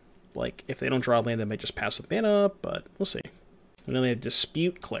happen. Like, if they don't draw land, they might just pass with mana, but we'll see. And then they have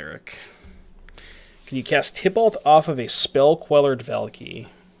Dispute Cleric. Can you cast Tibalt off of a Spell Quellered Valky?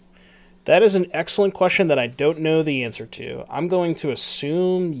 That is an excellent question that I don't know the answer to. I'm going to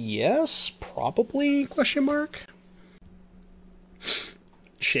assume yes, probably, question mark?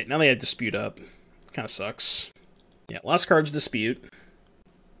 Shit, now they have Dispute up. Kind of sucks. Yeah, last card's Dispute.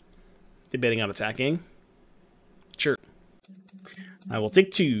 Debating on attacking. Sure. I will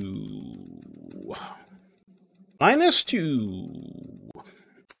take 2. -2.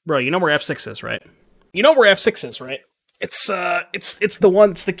 Bro, you know where F6 is, right? You know where F6 is, right? It's the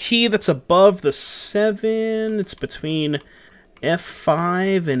one, it's the key that's above the 7. It's between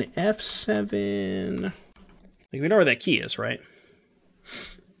F5 and F7. Like, we know where that key is, right?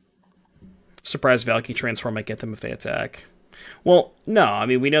 Surprise Valky transform might get them if they attack. Well, no, I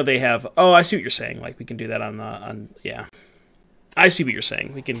mean, we know they have... Oh, I see what you're saying. Like, we can do that on yeah. I see what you're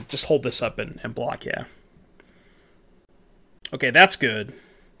saying. We can just hold this up and block, yeah. Okay, that's good.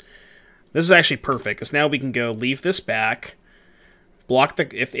 This is actually perfect, because now we can go leave this back, block the...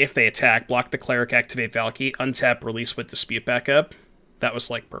 If they attack, block the Cleric, activate Valky, untap, release with Dispute back up. That was,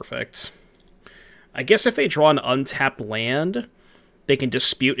 like, perfect. I guess if they draw an untapped land, they can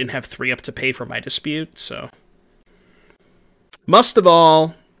Dispute and have 3 up to pay for my Dispute, so... Most of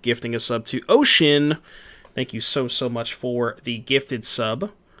all, gifting a sub to Ocean. Thank you so much for the gifted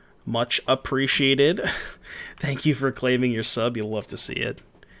sub. Much appreciated. Thank you for claiming your sub. You'll love to see it.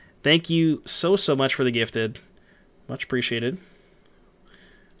 Thank you so much for the gifted. Much appreciated.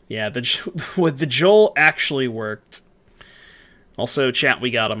 Yeah, the Joel actually worked. Also, chat, we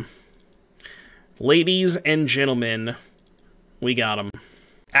got him. Ladies and gentlemen, we got him.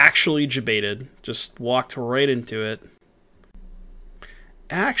 Actually debated. Just walked right into it.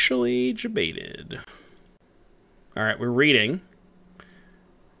 Actually debated. Alright, we're reading.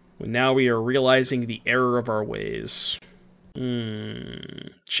 Now we are realizing the error of our ways.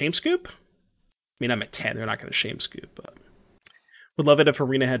 Shame scoop? I mean, I'm at 10. They're not going to shame scoop, but... Would love it if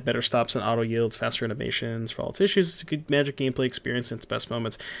Arena had better stops and auto yields, faster animations. For all its issues, it's a good Magic gameplay experience in its best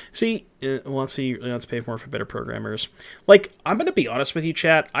moments. See, wants to pay more for better programmers. Like, I'm going to be honest with you,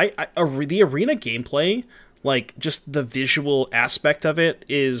 chat. The Arena gameplay, like, just the visual aspect of it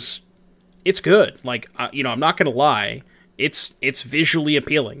is... It's good. Like, you know, I'm not going to lie. It's visually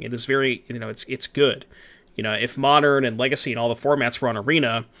appealing. It is very, you know, it's good. You know, if Modern and Legacy and all the formats were on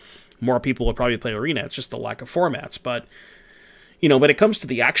Arena, more people would probably play Arena. It's just the lack of formats, but... You know, when it comes to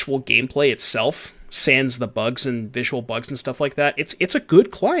the actual gameplay itself, sans the bugs and visual bugs and stuff like that, it's a good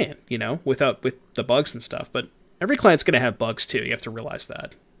client, you know, with the bugs and stuff. But every client's going to have bugs too. You have to realize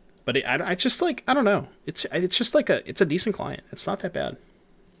that. But I just like, I don't know. It's just like it's a decent client. It's not that bad.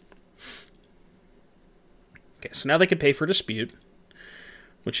 Okay, so now they can pay for Dispute,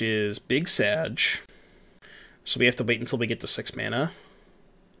 which is Big Sag. So we have to wait until we get to 6 mana.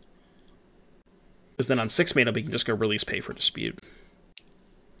 Because then on 6 mana, we can just go release pay for Dispute.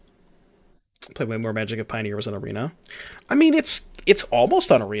 Play way more Magic if Pioneer was on Arena. I mean, it's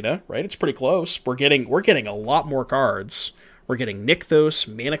almost on Arena, right? It's pretty close. We're getting a lot more cards. We're getting Nykthos,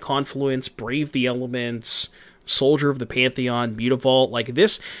 Mana Confluence, Brave the Elements, Soldier of the Pantheon, Mutavault. Like,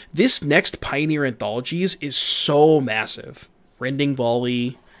 this next Pioneer Anthologies is so massive. Rending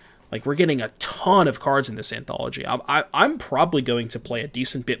Volley. Like, we're getting a ton of cards in this anthology. I'm probably going to play a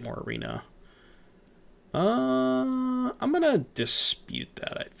decent bit more Arena. I'm gonna dispute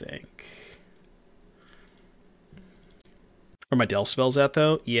that, I think. Where are my Delve spells at,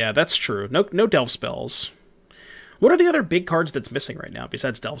 though? Yeah, that's true. No Delve spells. What are the other big cards that's missing right now,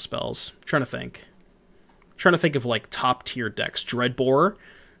 besides Delve spells? I'm trying to think. I'm trying to think of, like, top-tier decks. Dreadbore.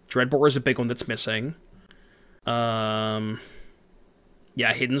 Dreadbore is a big one that's missing. Yeah,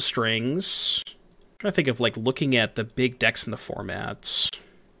 Hidden Strings. I'm trying to think of, like, looking at the big decks in the formats.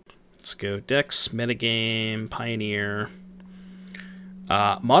 Let's go Dex, Metagame, Pioneer.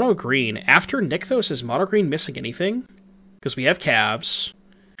 Mono Green. After Nykthos, is Mono Green missing anything? Because we have Calves.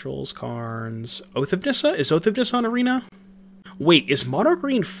 Trolls, Karns. Oath of Nissa? Is Oath of Nissa on Arena? Wait, is Mono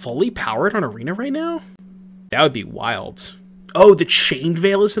Green fully powered on Arena right now? That would be wild. Oh, the Chain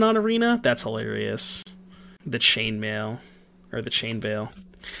Veil isn't on Arena? That's hilarious. The Chain Mail. Or the Chain Veil.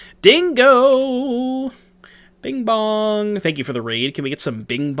 Dingo! Bing bong. Thank you for the raid. Can we get some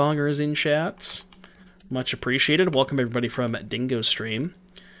bing bongers in chat? Much appreciated. Welcome everybody from Dingo Stream.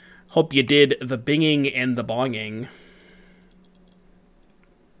 Hope you did the binging and the bonging.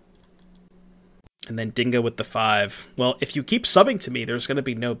 And then Dingo with the 5. Well, if you keep subbing to me, there's going to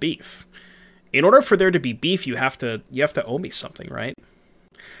be no beef. In order for there to be beef, you have to owe me something, right?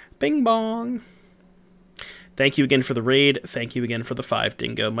 Bing bong. Thank you again for the raid. Thank you again for the 5,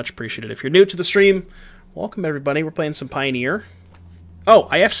 Dingo. Much appreciated. If you're new to the stream, welcome, everybody. We're playing some Pioneer. Oh,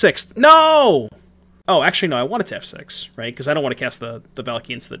 I F6'd. No! Oh, actually, no. I wanted to F6, right? Because I don't want to cast the Valky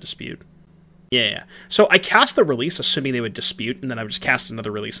into the Dispute. Yeah. So I cast the release, assuming they would Dispute, and then I would just cast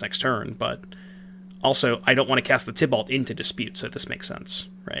another release next turn. But also, I don't want to cast the Tibalt into Dispute, so this makes sense,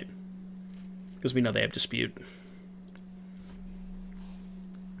 right? Because we know they have Dispute.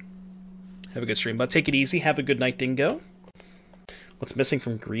 Have a good stream, bud. Take it easy. Have a good night, Dingo. What's missing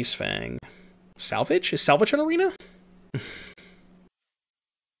from Greasefang? Salvage? Is Salvage on Arena?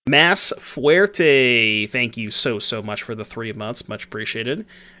 Mass Fuerte. Thank you so much for the 3 months. Much appreciated.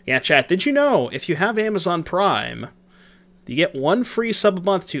 Yeah, chat, did you know if you have Amazon Prime, you get 1 free sub a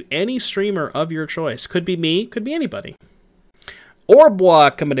month to any streamer of your choice? Could be me, could be anybody.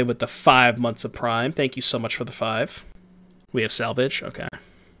 Orbois coming in with the 5 months of Prime. Thank you so much for the 5. We have Salvage. Okay.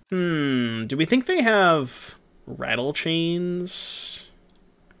 Do we think they have Rattle Chains?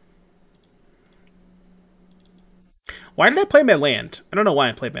 Why did I play my land? I don't know why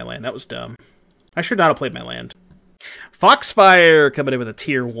I played my land. That was dumb. I should not have played my land. Foxfire coming in with a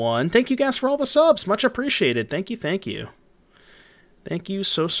tier 1. Thank you guys for all the subs. Much appreciated. Thank you, thank you. Thank you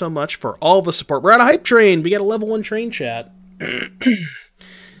so much for all the support. We're on a hype train. We got a level 1 train, chat.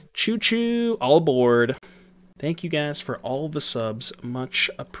 Choo-choo. All aboard. Thank you guys for all the subs. Much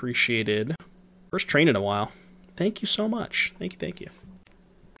appreciated. First train in a while. Thank you so much. Thank you, thank you.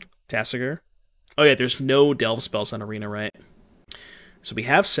 Tassiger. Oh yeah, there's no delve spells on Arena, right? So we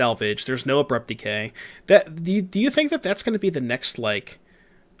have Salvage. There's no Abrupt Decay. Do you think that that's going to be the next, like,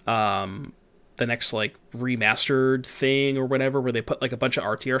 remastered thing or whatever, where they put, like, a bunch of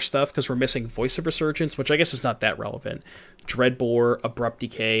RTR stuff? Because we're missing Voice of Resurgence, which I guess is not that relevant. Dreadbore, Abrupt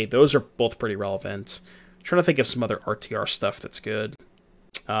Decay, those are both pretty relevant. I'm trying to think of some other RTR stuff that's good.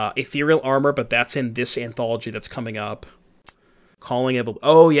 Ethereal Armor, but that's in this anthology that's coming up.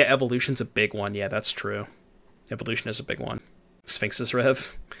 Oh yeah, Evolution's a big one. Yeah, that's true. Evolution is a big one. Sphinx's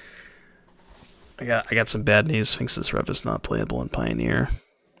Rev. I got some bad news. Sphinx's Rev is not playable in Pioneer.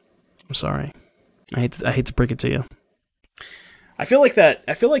 I'm sorry. I hate to break it to you. I feel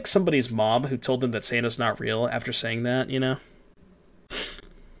like somebody's mom who told them that Santa's not real after saying that, you know?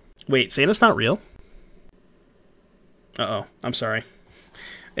 Wait, Santa's not real? Uh-oh, I'm sorry.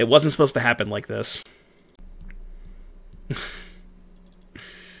 It wasn't supposed to happen like this.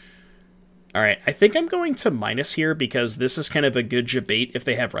 Alright, I think I'm going to minus here because this is kind of a good debate if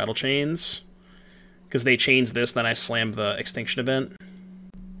they have rattle chains. Because they changed this, then I slammed the extinction event.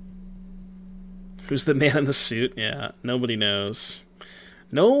 Who's the man in the suit? Yeah, nobody knows.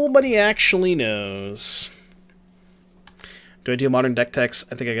 Nobody actually knows. Do I do a modern deck text?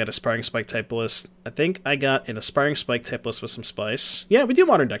 I think I got a Aspiring Spike type list. I think I got an Aspiring Spike type list with some spice. Yeah, we do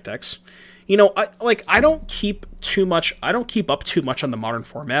modern deck text. You know, I don't keep up too much on the modern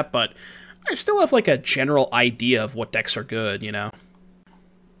format, but I still have like a general idea of what decks are good, you know.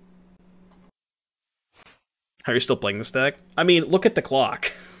 How are you still playing this deck? I mean, look at the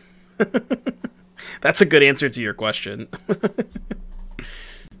clock. That's a good answer to your question.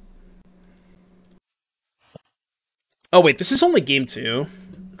 Oh, wait, this is only game 2.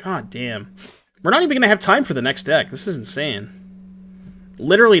 God damn. We're not even going to have time for the next deck. This is insane.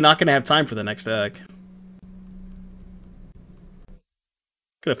 Literally not going to have time for the next deck.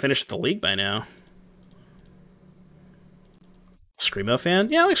 Could have finished the league by now. Screamo fan?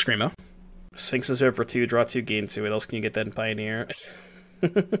 Yeah, I like Screamo. Sphinx is here for 2, draw 2, gain 2. What else can you get that in Pioneer?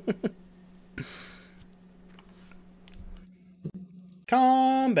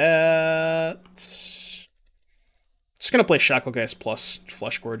 Combat. Just gonna play Shacklegeist plus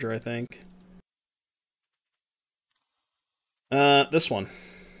Flesh Gorger, I think. This one.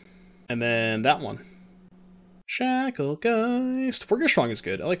 And then that one. Shacklegeist. 4 Year Strong is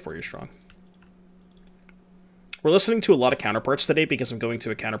good. I like 4 Year Strong. We're listening to a lot of Counterparts today because I'm going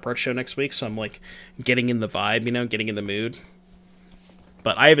to a Counterparts show next week, so I'm, like, getting in the vibe, you know, getting in the mood.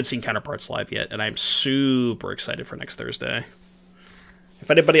 But I haven't seen Counterparts live yet, and I'm super excited for next Thursday. If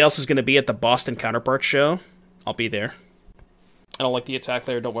anybody else is going to be at the Boston Counterparts show, I'll be there. I don't like the attack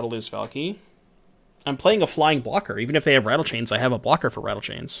layer, don't want to lose Valky. I'm playing a flying blocker. Even if they have Rattle Chains, I have a blocker for Rattle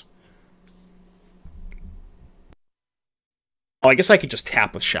Chains. Oh, I guess I could just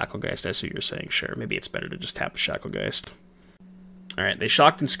tap with Shacklegeist. I see what you're saying. Sure, maybe it's better to just tap with Shacklegeist. Alright, they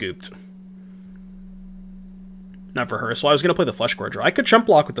shocked and scooped. Not for her, so I was going to play the Flesh Gorger. I could jump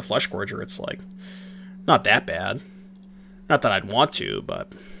block with the Flesh Gorger. It's, like, not that bad. Not that I'd want to,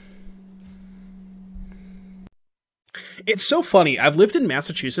 but... It's so funny. I've lived in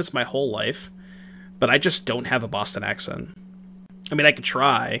Massachusetts my whole life, but I just don't have a Boston accent. I mean, I could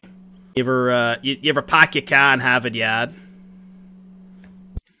try. You ever pack your car and have it yard?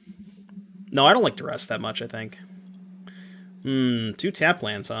 No, I don't like Duress that much, I think. 2 tap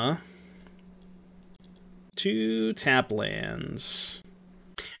lands, huh? 2 tap lands.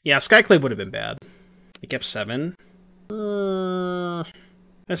 Yeah, Skyclave would have been bad. I kept 7. That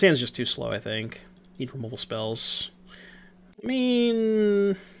hand's just too slow, I think. Need removal spells. I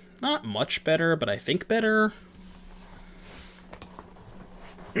mean, not much better, but I think better.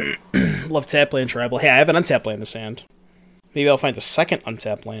 Love tap land tribal. Hey, I have an untap land this hand. Maybe I'll find a second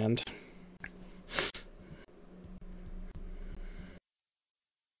untap land.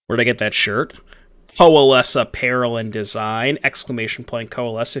 Where'd I get that shirt? Coalesce Apparel and Design! Exclamation point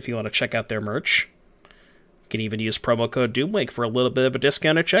Coalesce if you want to check out their merch. You can even use promo code Doomwake for a little bit of a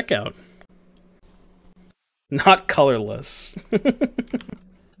discount at checkout. Not colorless.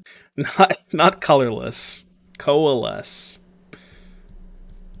 not colorless. Coalesce.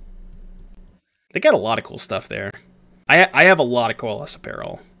 They got a lot of cool stuff there. I have a lot of Coalesce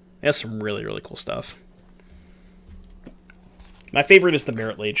apparel. It has some really, really cool stuff. My favorite is the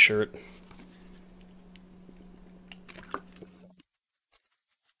Merit Lade shirt.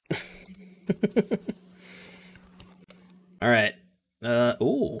 Alright.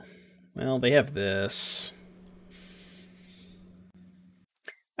 Ooh. Well, they have this.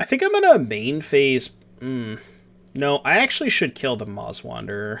 I think I'm gonna main phase... No, I actually should kill the Moz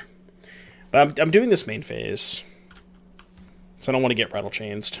Wanderer. But I'm doing this main phase. So I don't want to get rattle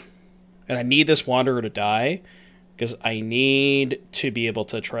changed. And I need this Wanderer to die, because I need to be able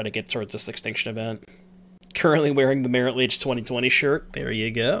to try to get towards this Extinction event. Currently wearing the Merit Lage 2020 shirt. There you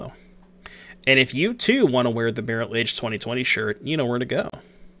go. And if you, too, want to wear the Merit Lage 2020 shirt, you know where to go.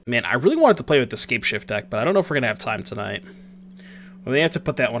 Man, I really wanted to play with the Scape Shift deck, but I don't know if we're going to have time tonight. We may have to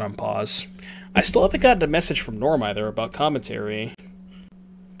put that one on pause. I still haven't gotten a message from Norm either about commentary.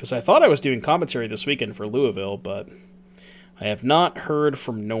 Because I thought I was doing commentary this weekend for Louisville, but I have not heard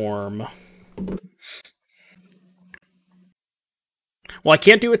from Norm. Well, I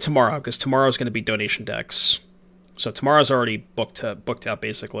can't do it tomorrow, because tomorrow's going to be donation decks. So tomorrow's already booked out,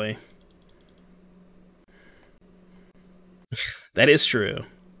 basically. That is true.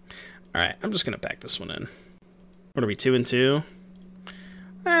 Alright, I'm just going to pack this one in. What are we, 2-2?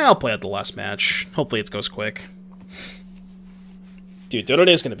 I'll play out the last match. Hopefully it goes quick. Dude, Dodo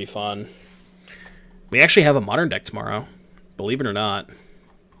Day is going to be fun. We actually have a Modern deck tomorrow. Believe it or not.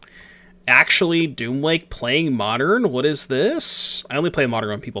 Actually, Doomlake playing Modern? What is this? I only play Modern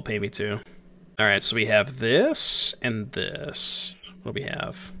when people pay me to. Alright, so we have this and this. What do we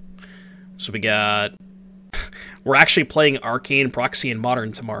have? So we got... We're actually playing Arcane, Proxy, and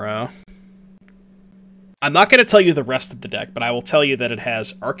Modern tomorrow. I'm not going to tell you the rest of the deck, but I will tell you that it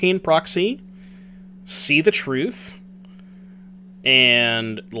has Arcane Proxy, See the Truth,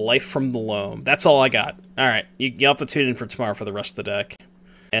 and Life from the Loam. That's all I got. Alright, you'll have to tune in for tomorrow for the rest of the deck.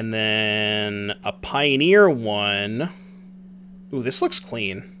 And then a Pioneer one. Ooh, this looks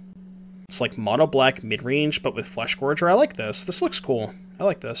clean. It's like mono black mid-range, but with Flesh Gorger. I like this. This looks cool. I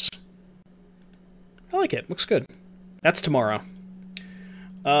like this. I like it. Looks good. That's tomorrow.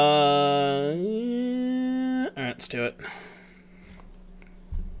 Alright, let's do it.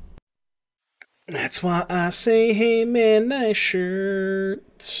 That's why I say, hey man, nice shirt.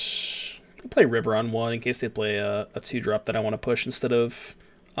 I'll play River on one in case they play a 2-drop that I want to push instead of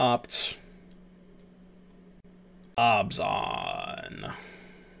Opt. Obs on.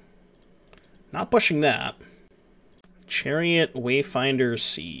 Not pushing that. Chariot, Wayfinder,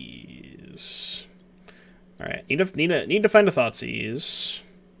 Seas. Alright, need to find a Thoughtseize.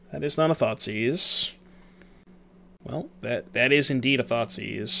 That is not a Thoughtseize. Well, that is indeed a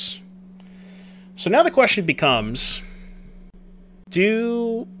Thoughtseize. So now the question becomes,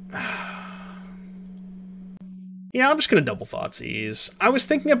 yeah, I'm just gonna double Thoughtseize. I was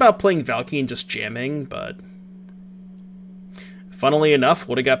thinking about playing Valky and just jamming, but funnily enough,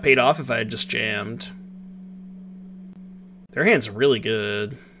 would have got paid off if I had just jammed. Their hand's really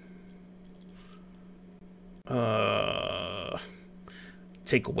good.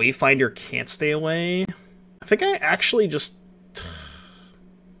 Take Wayfinder, can't stay away. I think I actually just...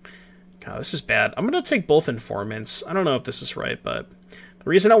 God, this is bad. I'm going to take both Informants. I don't know if this is right, but the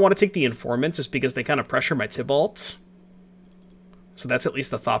reason I want to take the Informants is because they kind of pressure my Tibalt. So that's at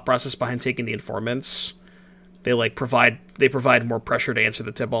least the thought process behind taking the Informants. They like provide more pressure to answer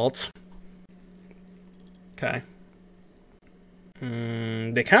the Tibalt. Okay.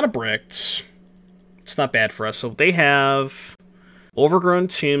 They kind of bricked. It's not bad for us. So they have Overgrown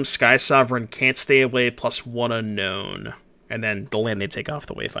Tomb, Sky Sovereign, Can't Stay Away, plus 1 unknown. And then the land they take off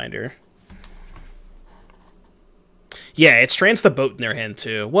the Wayfinder. Yeah, it strands the boat in their hand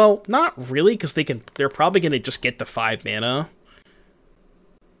too. Well, not really, because they're probably gonna just get the 5 mana.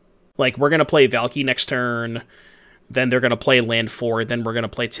 Like, we're gonna play Valky next turn, then they're gonna play land 4, then we're gonna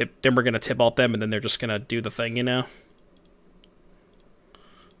play Tibalt them, and then they're just gonna do the thing, you know?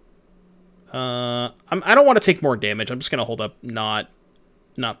 I don't want to take more damage. I'm just gonna hold up, not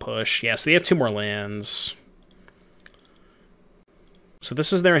push. Yeah, so they have 2 more lands. So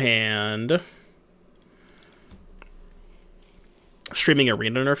this is their hand. Streaming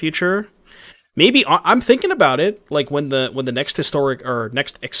Arena in our future. Maybe I'm thinking about it. Like when the next historic or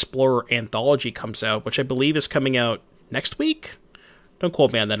next Explorer anthology comes out, which I believe is coming out next week. Don't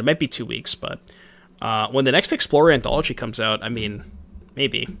quote me on that. It might be 2 weeks, but when the next Explorer anthology comes out, I mean,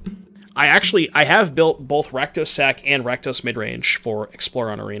 maybe. I have built both Rakdos Sack and Rakdos Midrange for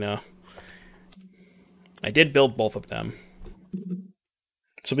Explorer on Arena. I did build both of them.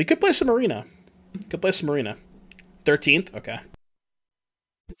 So we could play some Arena. 13th? Okay.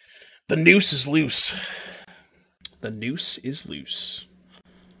 The noose is loose. The noose is loose.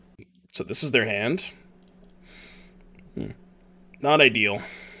 So this is their hand. Not ideal.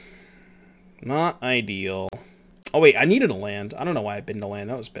 Not ideal. Oh wait, I needed a land. I don't know why I bidden a land.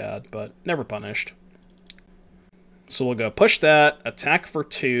 That was bad, but never punished. So we'll go push that, attack for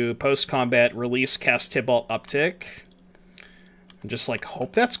 2, post-combat, release, cast Tibalt, uptick. And just like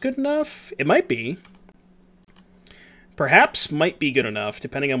hope that's good enough. It might be. Perhaps might be good enough,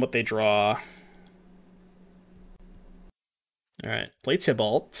 depending on what they draw. Alright, play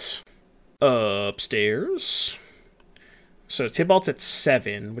Tibalt. Upstairs. So Tibalt's at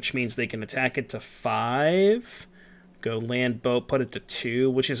 7, which means they can attack it to 5. Go land boat, put it to 2,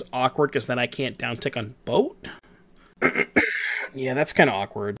 which is awkward because then I can't down tick on boat. Yeah, that's kind of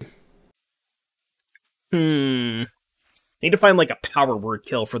awkward. Need to find like a power word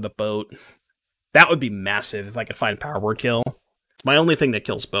kill for the boat. That would be massive if I could find power word kill. It's my only thing that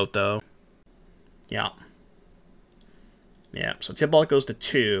kills boat though. Yeah. Yeah, so Tibalt goes to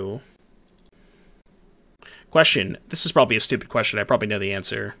 2. Question. This is probably a stupid question. I probably know the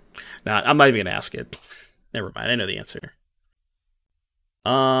answer. Nah, I'm not even gonna ask it. Never mind, I know the answer.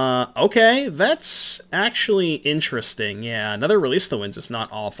 Okay, that's actually interesting. Yeah, another Release the Winds is not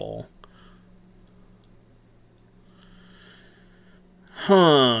awful.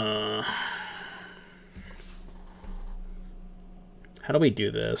 Huh. How do we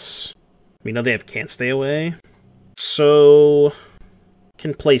do this? We know they have Can't Stay Away. So,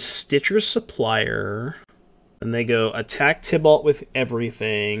 can play Stitcher's Supplier. And they go attack Tibalt with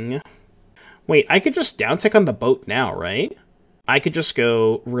everything. Wait, I could just down tick on the boat now, right? I could just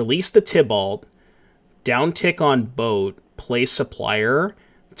go release the Tibalt, down tick on boat, play Supplier.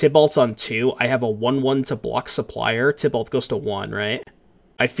 Tibalt's on 2. I have a 1/1 to block Supplier. Tibalt goes to 1, right?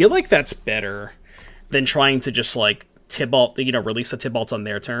 I feel like that's better than trying to just, like, Tibalt, you know, release the Tibalts on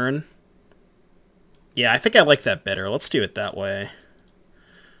their turn. Yeah, I think I like that better. Let's do it that way.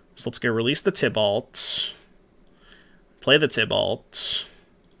 So let's go release the Tibalt. Play the Tibalt.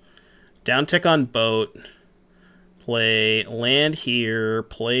 Down tick on boat. Play land here.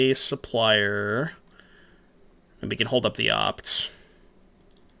 Play Supplier. And we can hold up the opt.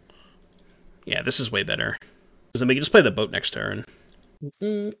 Yeah, this is way better. Because then we can just play the boat next turn.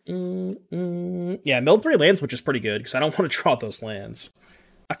 Yeah, milled 3 lands, which is pretty good, because I don't want to draw those lands.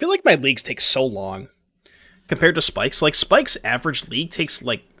 I feel like my leagues take so long. Compared to Spike's. Like, Spike's average league takes,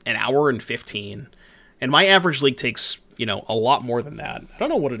 like, an hour and 15. And my average league takes, you know, a lot more than that. I don't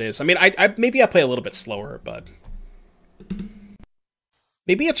know what it is. I mean, maybe I play a little bit slower, but...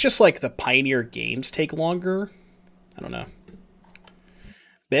 maybe it's just, like, the Pioneer games take longer? I don't know.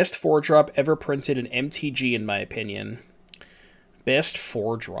 Best 4-drop ever printed in MTG, in my opinion. Best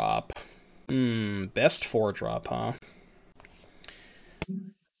 4-drop. Best 4-drop, huh?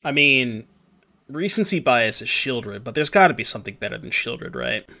 I mean, recency bias is Shieldred, but there's got to be something better than Shieldred,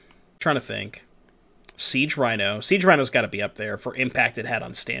 right? I'm trying to think. Siege Rhino. Siege Rhino's got to be up there for impact it had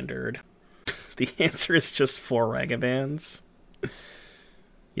on Standard. The answer is just 4 Ragavans.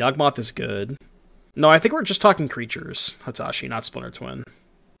 Yawgmoth is good. No, I think we're just talking creatures, Hatashi, not Splinter Twin.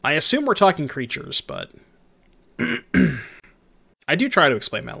 I assume we're talking creatures, but... I do try to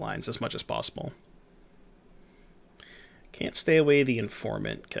explain my lines as much as possible. Can't Stay Away the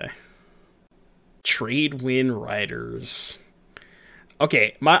Informant. Okay. Trade Win Riders.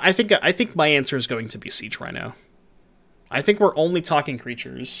 Okay, I think my answer is going to be Siege Rhino. I think we're only talking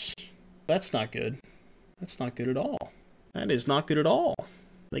creatures. That's not good. That's not good at all. That is not good at all.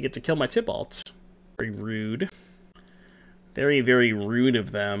 They get to kill my Tibalt. Very rude. Very, very rude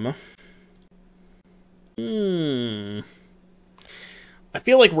of them. I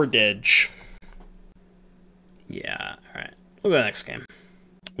feel like we're dead. Yeah, alright. We'll go to the next game.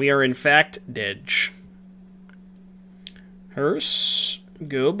 We are, in fact, dead. Hearse,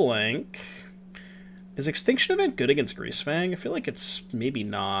 go blank. Is Extinction Event good against Greasefang? I feel like it's maybe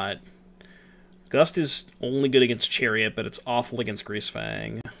not. Gust is only good against Chariot, but it's awful against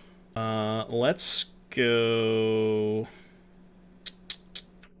Greasefang. Let's go...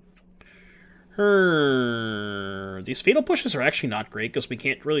 These Fatal Pushes are actually not great, because we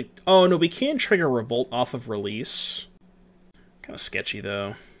can't really... oh, no, we can trigger Revolt off of release. Kind of sketchy,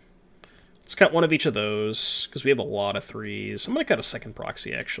 though. Let's cut one of each of those, because we have a lot of 3s. I'm going to cut a second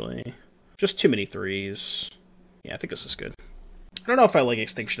proxy, actually. Just too many 3s. Yeah, I think this is good. I don't know if I like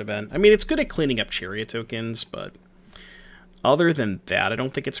Extinction Event. I mean, it's good at cleaning up Chariot tokens, but... other than that, I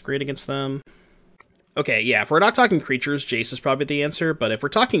don't think it's great against them. Okay, yeah, if we're not talking creatures, Jace is probably the answer, but if we're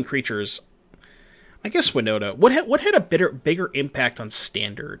talking creatures... I guess Winota. What had a bigger impact on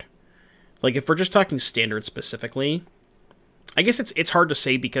Standard? Like, if we're just talking Standard specifically, I guess it's hard to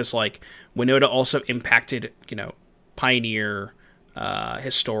say because, like, Winota also impacted, you know, Pioneer,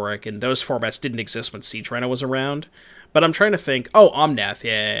 Historic, and those formats didn't exist when Siege Rhino was around. But I'm trying to think... oh, Omnath.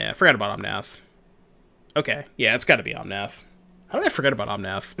 Yeah, I forgot about Omnath. Okay, yeah, it's got to be Omnath. How did I forget about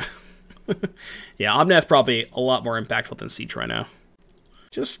Omnath? Yeah, Omnath probably a lot more impactful than Siege Rhino.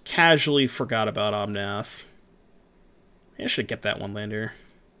 Just casually forgot about Omnath. I should have kept that one lander.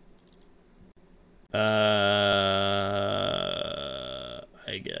 I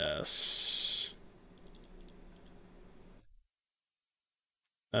guess.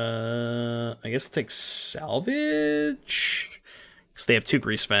 I guess I'll take salvage. Because they have 2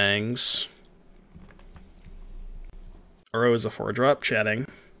 grease fangs. Uro is a 4-drop chatting.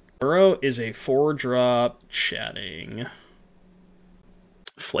 Uro is a 4-drop chatting.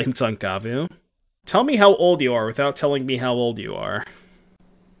 Flame Tongue Kavu. Tell me how old you are without telling me how old you are.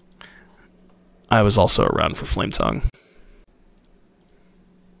 I was also around for Flame Tongue.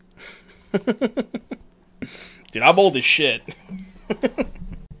 Dude, I'm old as shit.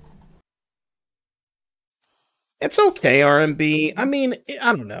 It's okay, RMB. I mean,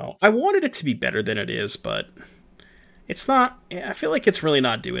 I don't know. I wanted it to be better than it is, but it's not. I feel like it's really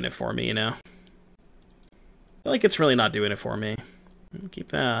not doing it for me, you know? I feel like it's really not doing it for me. Keep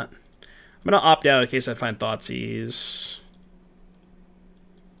that. I'm gonna opt out in case I find Thoughtseize.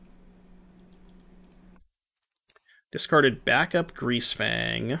 Discarded backup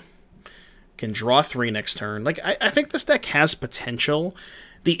Greasefang. Can draw 3 next turn. Like, I think this deck has potential.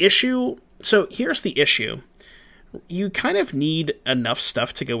 The issue... So, here's the issue. You kind of need enough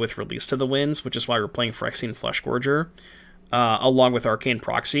stuff to go with Release to the Winds, which is why we're playing Phyrexian Fleshgorger, along with Arcane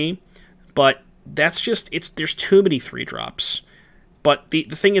Proxy. But that's just... There's too many 3-drops. But the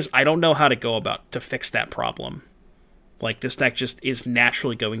thing is, I don't know how to go about to fix that problem. Like, this deck just is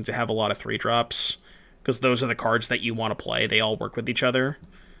naturally going to have a lot of 3-drops, because those are the cards that you want to play. They all work with each other.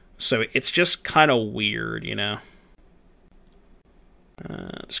 So it's just kind of weird, you know?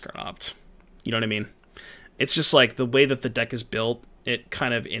 Discard opt. You know what I mean? It's just like, the way that the deck is built, it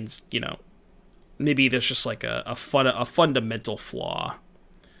kind of, you know, maybe there's just like a fundamental flaw.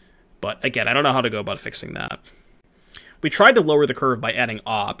 But again, I don't know how to go about fixing that. We tried to lower the curve by adding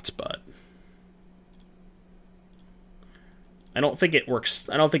opt, but I don't think it works.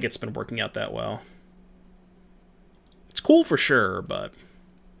 I don't think it's been working out that well. It's cool for sure, but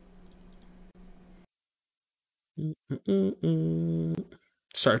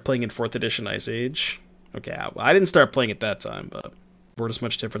started playing in 4th edition Ice Age. Okay, I didn't start playing at that time, but board is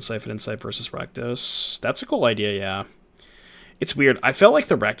much different. Siphon Insight versus Rakdos. That's a cool idea, yeah. It's weird. I felt like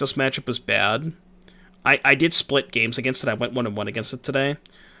the Rakdos matchup was bad. I did split games against it. I went 1-1 against it today.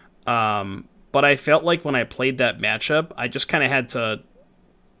 But I felt like when I played that matchup, I just kind of had to,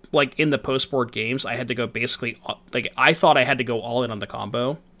 like, in the post-board games, I had to go basically, like, I thought I had to go all in on the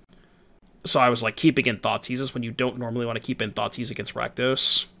combo. So I was, like, keeping in Thoughtseizes when you don't normally want to keep in Thoughtseize against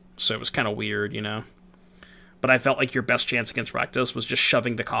Rakdos. So it was kind of weird, you know? But I felt like your best chance against Rakdos was just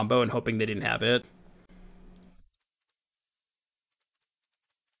shoving the combo and hoping they didn't have it.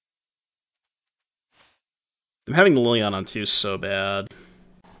 I'm having the Lilion on 2 so bad.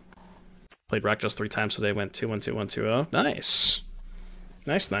 Played Rakdos 3 times today, went 2-1-2-1-2-0. Nice.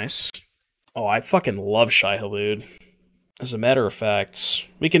 Nice. Oh, I fucking love Shai Halud. As a matter of fact,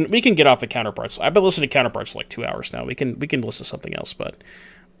 we can get off the Counterparts. I've been listening to Counterparts for like 2 hours now. We can listen to something else, but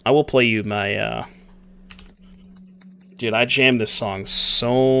I will play you my Dude, I jammed this song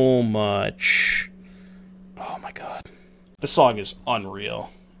so much. Oh my god. This song is unreal.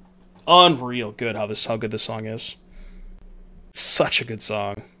 Unreal good how good this song is. Such a good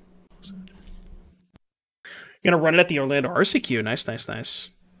song. You're gonna run it at the Orlando RCQ. Nice.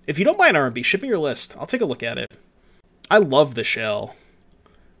 If you don't mind R&B, ship me your list. I'll take a look at it. I love the shell.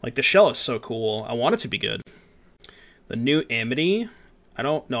 Like, the shell is so cool. I want it to be good. The new Amity? I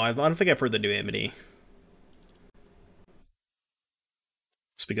don't know. I don't think I've heard the new Amity.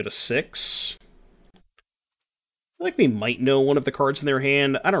 So we go to 6. I feel like we might know one of the cards in their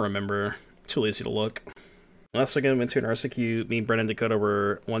hand. I don't remember. Too lazy to look. Last weekend, went to an RCQ. Me and Brennan Dakota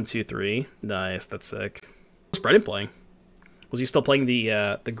were 1-2-3. Nice, that's sick. What was Brennan playing? Was he still playing the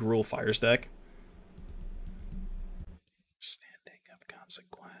Gruul Fires deck? Standing of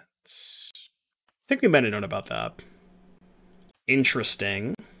Consequence. I think we might have known about that.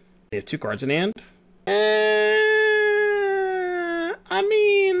 Interesting. They have 2 cards in hand. I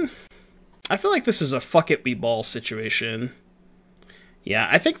mean, I feel like this is a fuck it we ball situation. Yeah,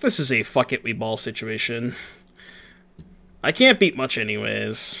 I think this is a fuck it we ball situation. I can't beat much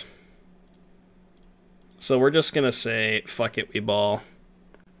anyways. So we're just gonna say fuck it we ball.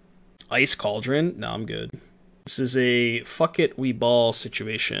 Ice Cauldron? No, I'm good. This is a fuck it we ball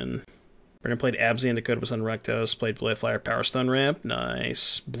situation. Brennan played Absy and Dakota was on Rectos. Played Blue White Flyer Power Stone Ramp.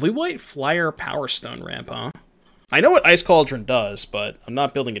 Nice. Blue White Flyer Power Stone Ramp, huh? I know what Ice Cauldron does, but I'm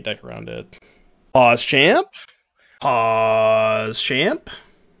not building a deck around it. Pause champ. Pause champ.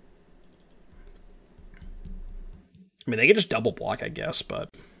 I mean, they could just double block, I guess, but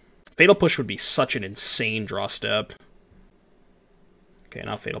Fatal Push would be such an insane draw step. Okay,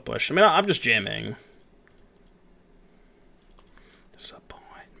 now Fatal Push. I mean, I'm just jamming.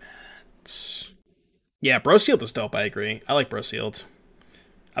 Disappointment. Yeah, Bro Sealed is dope, I agree. I like Bro Sealed.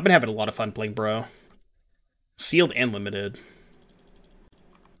 I've been having a lot of fun playing Bro. Sealed and limited.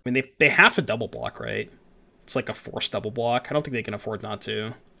 I mean, they have to double block, right? It's like a forced double block. I don't think they can afford not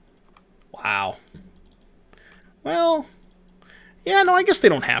to. Wow. Well, yeah, no, I guess they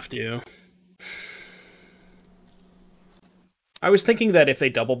don't have to. I was thinking that if they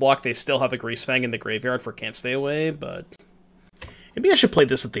double block, they still have a Greasefang in the graveyard for Can't Stay Away, but maybe I should play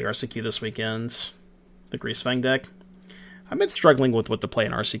this at the RCQ this weekend. The Greasefang deck. I've been struggling with what to play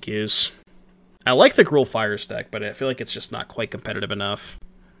in RCQs. I like the Gruul Fires deck, but I feel like it's just not quite competitive enough.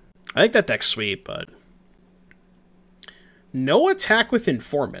 I think that deck's sweet, but... No attack with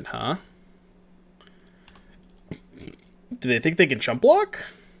Informant, huh? Do they think they can jump block?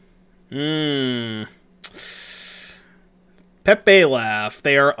 Pepe laugh.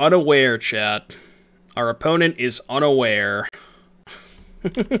 They are unaware, chat. Our opponent is unaware.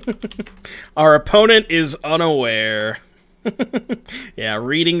 Our opponent is unaware. Yeah,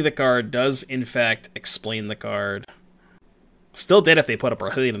 reading the card does, in fact, explain the card. Still dead if they put up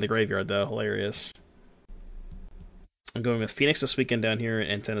Rahillion in the graveyard, though. Hilarious. I'm going with Phoenix this weekend down here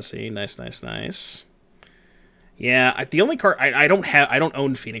in Tennessee. Nice, nice, nice. Yeah, the only card I don't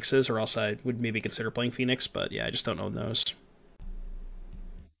own Phoenixes, or else I would maybe consider playing Phoenix, but yeah, I just don't own those.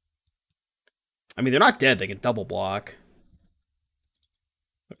 I mean, they're not dead. They can double block.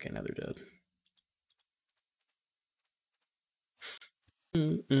 Okay, now they're dead.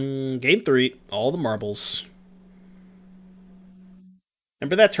 Game 3, all the marbles.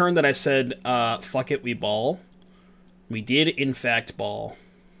 Remember that turn that I said, fuck it, we ball? We did, in fact, ball.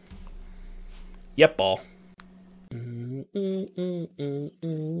 Yep, ball.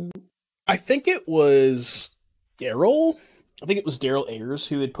 I think it was Daryl. I think it was Daryl Ayers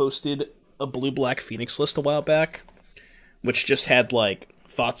who had posted a blue-black Phoenix list a while back, which just had, like,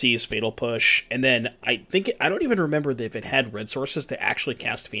 Thoughtseize, Fatal Push, and then I don't even remember if it had red sources to actually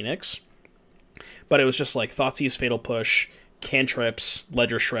cast Phoenix, but it was just like Thoughtseize, Fatal Push, Cantrips,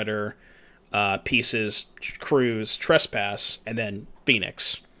 Ledger Shredder, Pieces, Cruise, Trespass, and then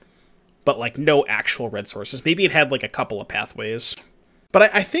Phoenix. But, like, no actual red sources. Maybe it had, like, a couple of pathways.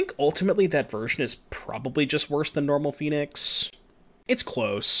 But I think ultimately that version is probably just worse than normal Phoenix. It's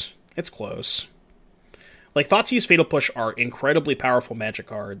close. It's close. Like, Thoughtseize, Fatal Push are incredibly powerful Magic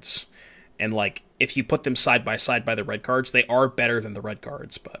cards. And, like, if you put them side by side by the red cards, they are better than the red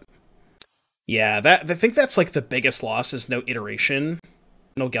cards, but... Yeah, I think that's, like, the biggest loss is no iteration.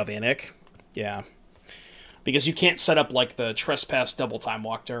 No Galvanic. Yeah. Because you can't set up, like, the Trespass double time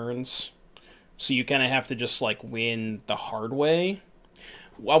walk turns. So you kind of have to just, like, win the hard way.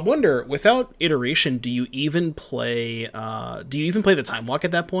 I wonder, without iteration, do you even play the time walk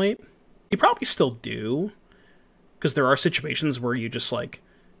at that point? You probably still do. Because there are situations where you just, like,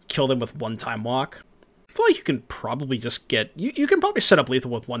 kill them with one time walk. I feel like you can probably just get... You can probably set up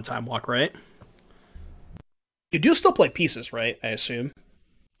lethal with one time walk, right? You do still play Pieces, right? I assume.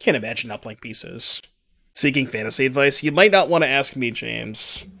 Can't imagine not playing Pieces. Seeking fantasy advice? You might not want to ask me,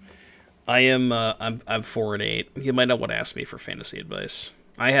 James. I'm 4-8. You might not want to ask me for fantasy advice.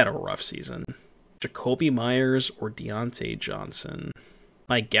 I had a rough season. Jacoby Myers or Deontay Johnson?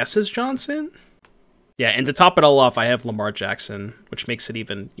 My guess is Johnson? Yeah, and to top it all off, I have Lamar Jackson, which makes it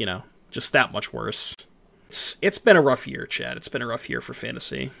even, you know, just that much worse. It's been a rough year, Chad. It's been a rough year for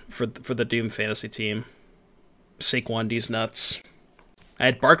fantasy, for the Doom fantasy team. Saquon D's nuts. I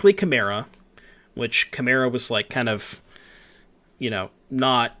had Barkley Kamara, which Kamara was like kind of, you know,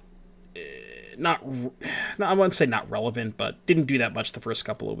 not I wouldn't say not relevant, but didn't do that much the first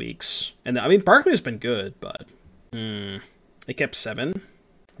couple of weeks. And I mean, Barkley's been good, but they kept 7.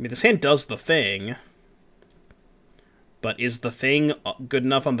 I mean, this hand does the thing, but is the thing good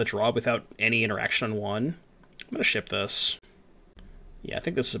enough on the draw without any interaction on 1? I'm gonna ship this. Yeah, I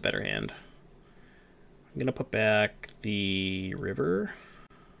think this is a better hand. I'm gonna put back the river.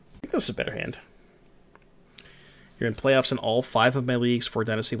 I think this is a better hand. You're in playoffs in all 5 of my leagues for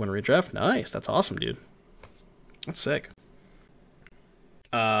Dynasty 1 redraft. Nice. That's awesome, dude. That's sick.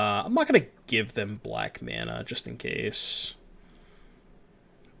 I'm not going to give them black mana, just in case.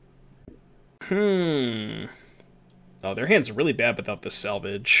 Oh, their hand's really bad without the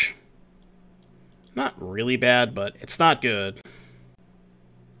salvage. Not really bad, but it's not good.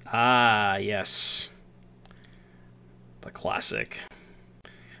 Ah, yes. The classic.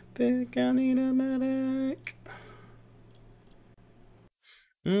 Think I need a medic.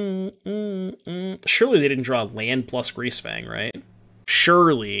 Surely they didn't draw land plus Greasefang, right?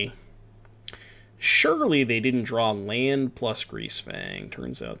 Surely Surely they didn't draw land plus Greasefang.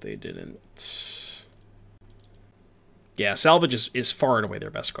 Turns out they didn't. Yeah, Salvage is far and away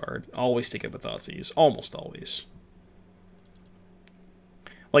their best card. Always take it with Thoughtseize. Almost always.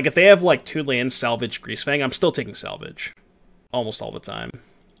 Like, if they have, like, 2 lands, Salvage, Greasefang, I'm still taking Salvage. Almost all the time.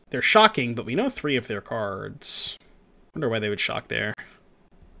 They're shocking, but we know 3 of their cards. Wonder why they would shock there.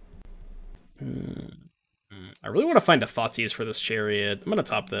 I really want to find a Thoughtseize for this Chariot. I'm going to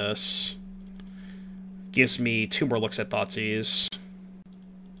top this. Gives me 2 more looks at Thoughtseize.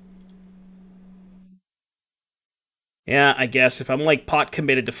 Yeah, I guess if I'm, like, pot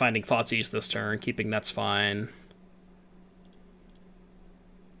committed to finding Thoughtseize this turn, keeping that's fine.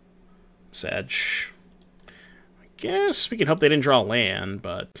 Sedge. I guess we can hope they didn't draw a land,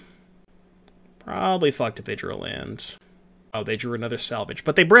 but probably fucked if they drew a land. Oh, they drew another Salvage,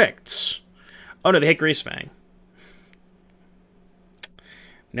 but they bricked. Oh no, they hit Greasefang.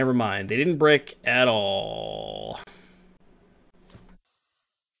 Never mind, they didn't brick at all.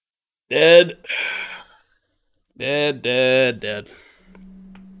 Dead. Dead, dead, dead.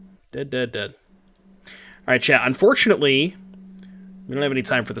 Dead, dead, dead. Alright, chat, unfortunately, we don't have any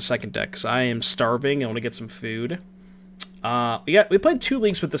time for the second deck, because I am starving. I want to get some food. We played 2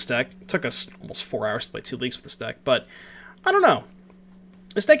 leagues with this deck. It took us almost 4 hours to play 2 leagues with this deck, but I don't know.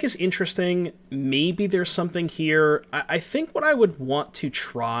 This deck is interesting. Maybe there's something here. I think what I would want to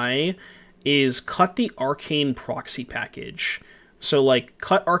try is cut the Arcane Proxy package. So, like,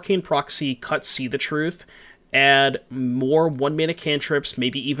 cut Arcane Proxy, cut See the Truth, add more 1-mana cantrips,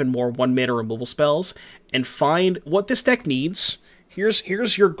 maybe even more 1-mana removal spells, and find what this deck needs.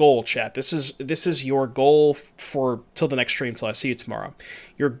 Here's your goal, chat. This is your goal for till the next stream, till I see you tomorrow.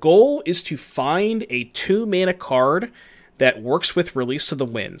 Your goal is to find a 2-mana card that works with Release to the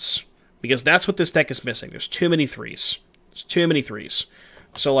Winds, because that's what this deck is missing. There's too many 3s. There's too many 3s.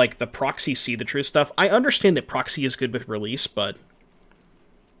 So, like, the Proxy See the Truth stuff, I understand that Proxy is good with Release, but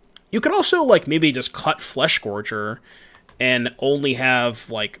you could also, like, maybe just cut Flesh Gorger and only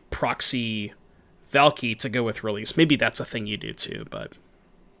have, like, Proxy Valky to go with Release. Maybe that's a thing you do too, but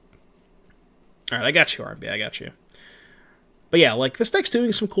alright, I got you, RB, I got you. But yeah, like, this deck's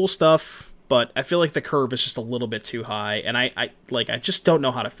doing some cool stuff, but I feel like the curve is just a little bit too high, and I just don't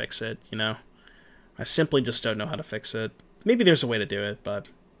know how to fix it, you know? I simply just don't know how to fix it. Maybe there's a way to do it, but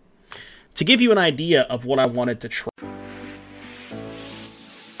to give you an idea of what I wanted to try